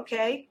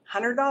 Okay,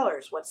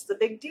 $100. What's the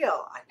big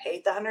deal? I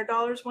paid the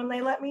 $100 when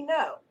they let me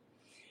know.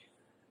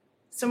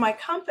 So my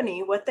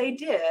company, what they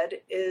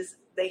did is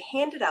they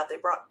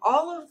brought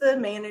all of the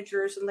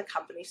managers in the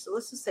company, so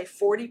let's just say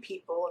 40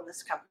 people in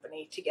this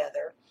company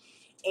together,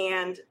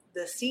 and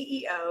the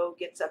CEO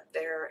gets up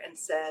there and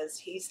says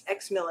he's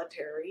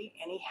ex-military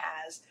and he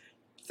has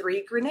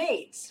 3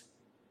 grenades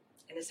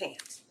in his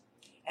hands.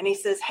 And he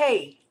says,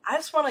 hey, I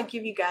just want to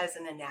give you guys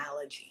an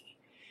analogy.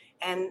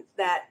 And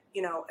that,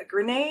 a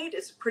grenade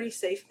is a pretty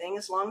safe thing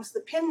as long as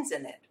the pin's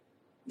in it.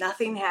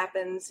 Nothing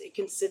happens. It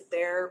can sit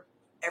there.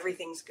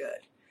 Everything's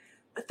good.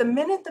 But the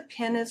minute the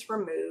pin is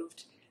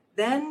removed,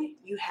 then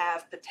you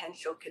have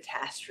potential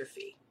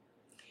catastrophe.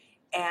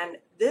 And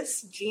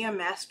this GM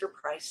Master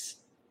Price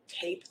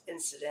tape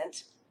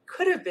incident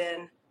could have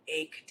been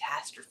a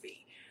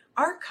catastrophe.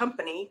 Our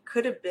company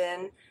could have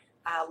been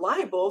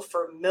liable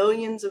for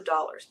millions of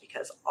dollars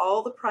because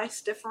all the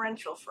price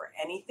differential for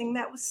anything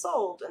that was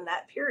sold in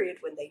that period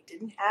when they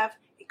didn't have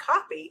a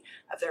copy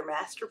of their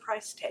master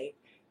price tape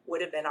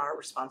would have been our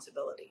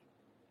responsibility.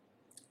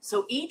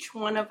 So each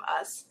one of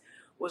us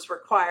was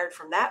required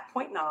from that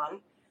point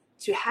on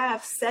to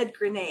have said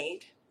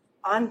grenade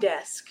on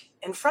desk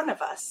in front of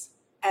us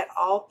at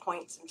all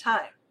points in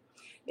time.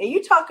 Now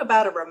you talk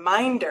about a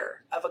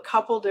reminder of a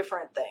couple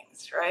different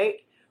things, right?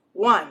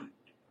 1,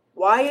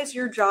 why is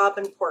your job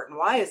important?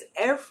 Why is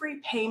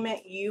every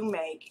payment you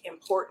make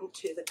important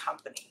to the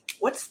company?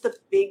 What's the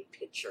big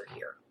picture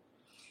here?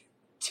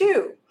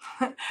 2,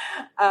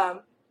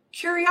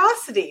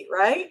 curiosity,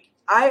 right?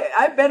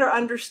 I better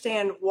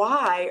understand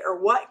why or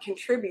what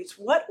contributes.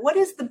 What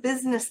is the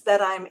business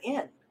that I'm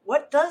in?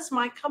 What does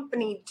my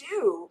company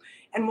do?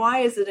 And why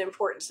is it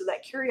important? So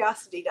that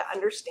curiosity to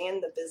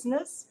understand the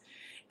business.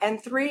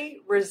 And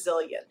 3,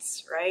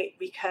 resilience, right?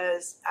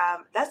 Because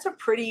that's a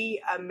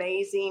pretty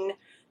amazing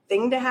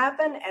thing to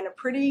happen and a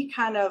pretty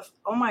kind of,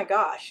 oh my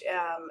gosh,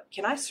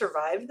 can I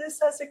survive this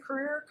as a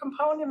career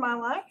component in my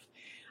life?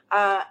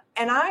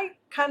 And I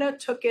kind of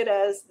took it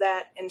as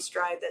that in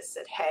stride that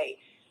said, hey,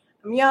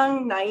 I'm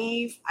young,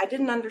 naive, I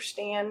didn't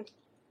understand,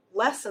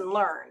 lesson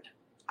learned.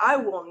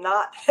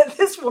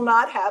 This will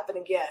not happen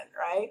again,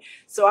 right?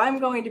 So I'm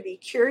going to be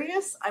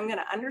curious, I'm going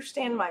to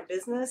understand my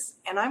business,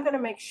 and I'm going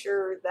to make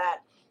sure that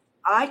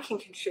I can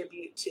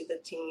contribute to the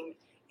team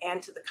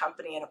and to the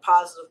company in a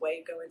positive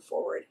way going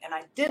forward. And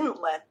I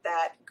didn't let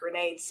that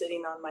grenade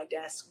sitting on my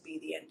desk be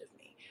the end of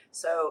me.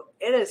 So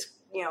it has,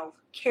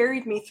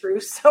 carried me through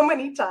so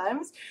many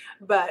times,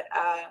 but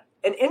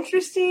an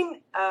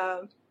interesting,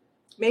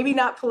 maybe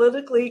not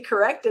politically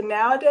correct in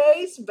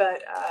nowadays,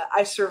 but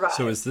I survived.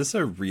 So is this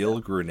a real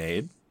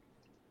grenade?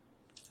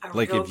 A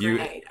real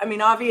grenade. I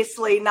mean,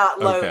 obviously not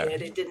loaded.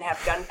 Okay. It didn't have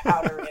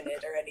gunpowder in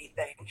it or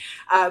anything,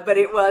 but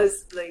it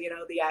was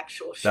the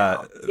actual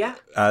shell. Yeah.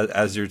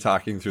 As you're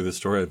talking through the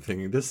story, I'm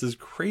thinking, this is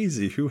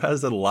crazy. Who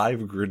has a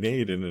live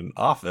grenade in an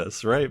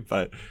office, right?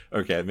 But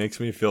okay, it makes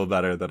me feel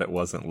better that it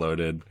wasn't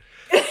loaded.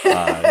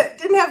 It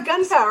didn't have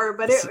gunpowder,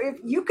 but if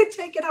you could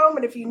take it home,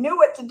 and if you knew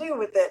what to do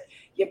with it,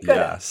 you could.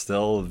 Yeah,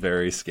 still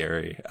very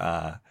scary.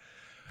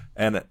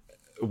 And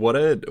what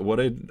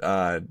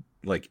a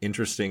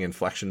interesting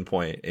inflection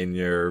point in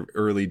your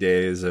early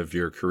days of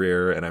your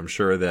career. And I'm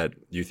sure that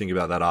you think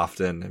about that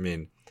often. I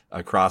mean,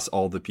 across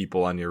all the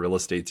people on your real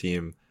estate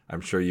team,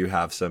 I'm sure you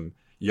have some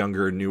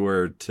younger,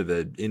 newer to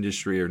the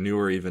industry or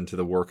newer even to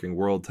the working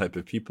world type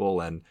of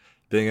people, and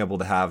being able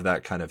to have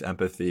that kind of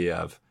empathy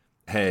of,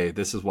 hey,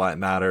 this is why it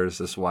matters.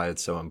 This is why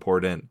it's so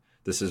important.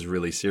 This is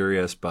really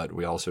serious, but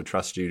we also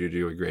trust you to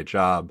do a great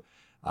job.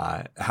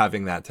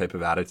 Having that type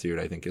of attitude,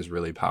 I think, is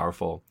really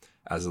powerful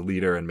as a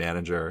leader and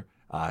manager.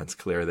 It's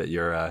clear that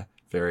you're a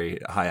very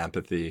high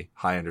empathy,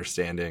 high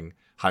understanding,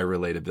 high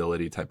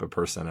relatability type of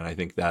person. And I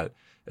think that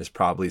is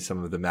probably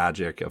some of the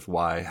magic of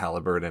why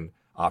Halliburton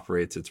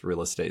operates its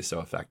real estate so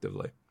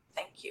effectively.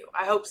 Thank you.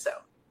 I hope so.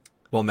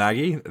 Well,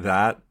 Maggie,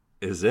 that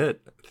is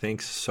it.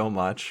 Thanks so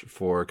much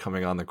for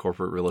coming on the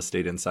Corporate Real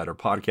Estate Insider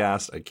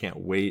podcast. I can't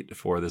wait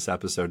for this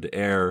episode to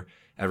air,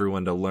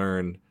 everyone to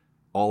learn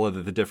all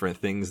of the different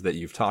things that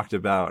you've talked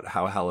about,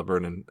 how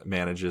Halliburton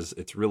manages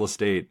its real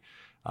estate,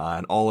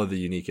 and all of the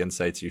unique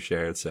insights you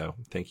shared. So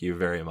thank you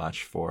very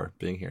much for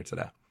being here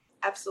today.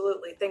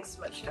 Absolutely. Thanks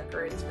so much,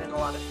 Tucker. It's been a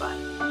lot of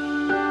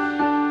fun.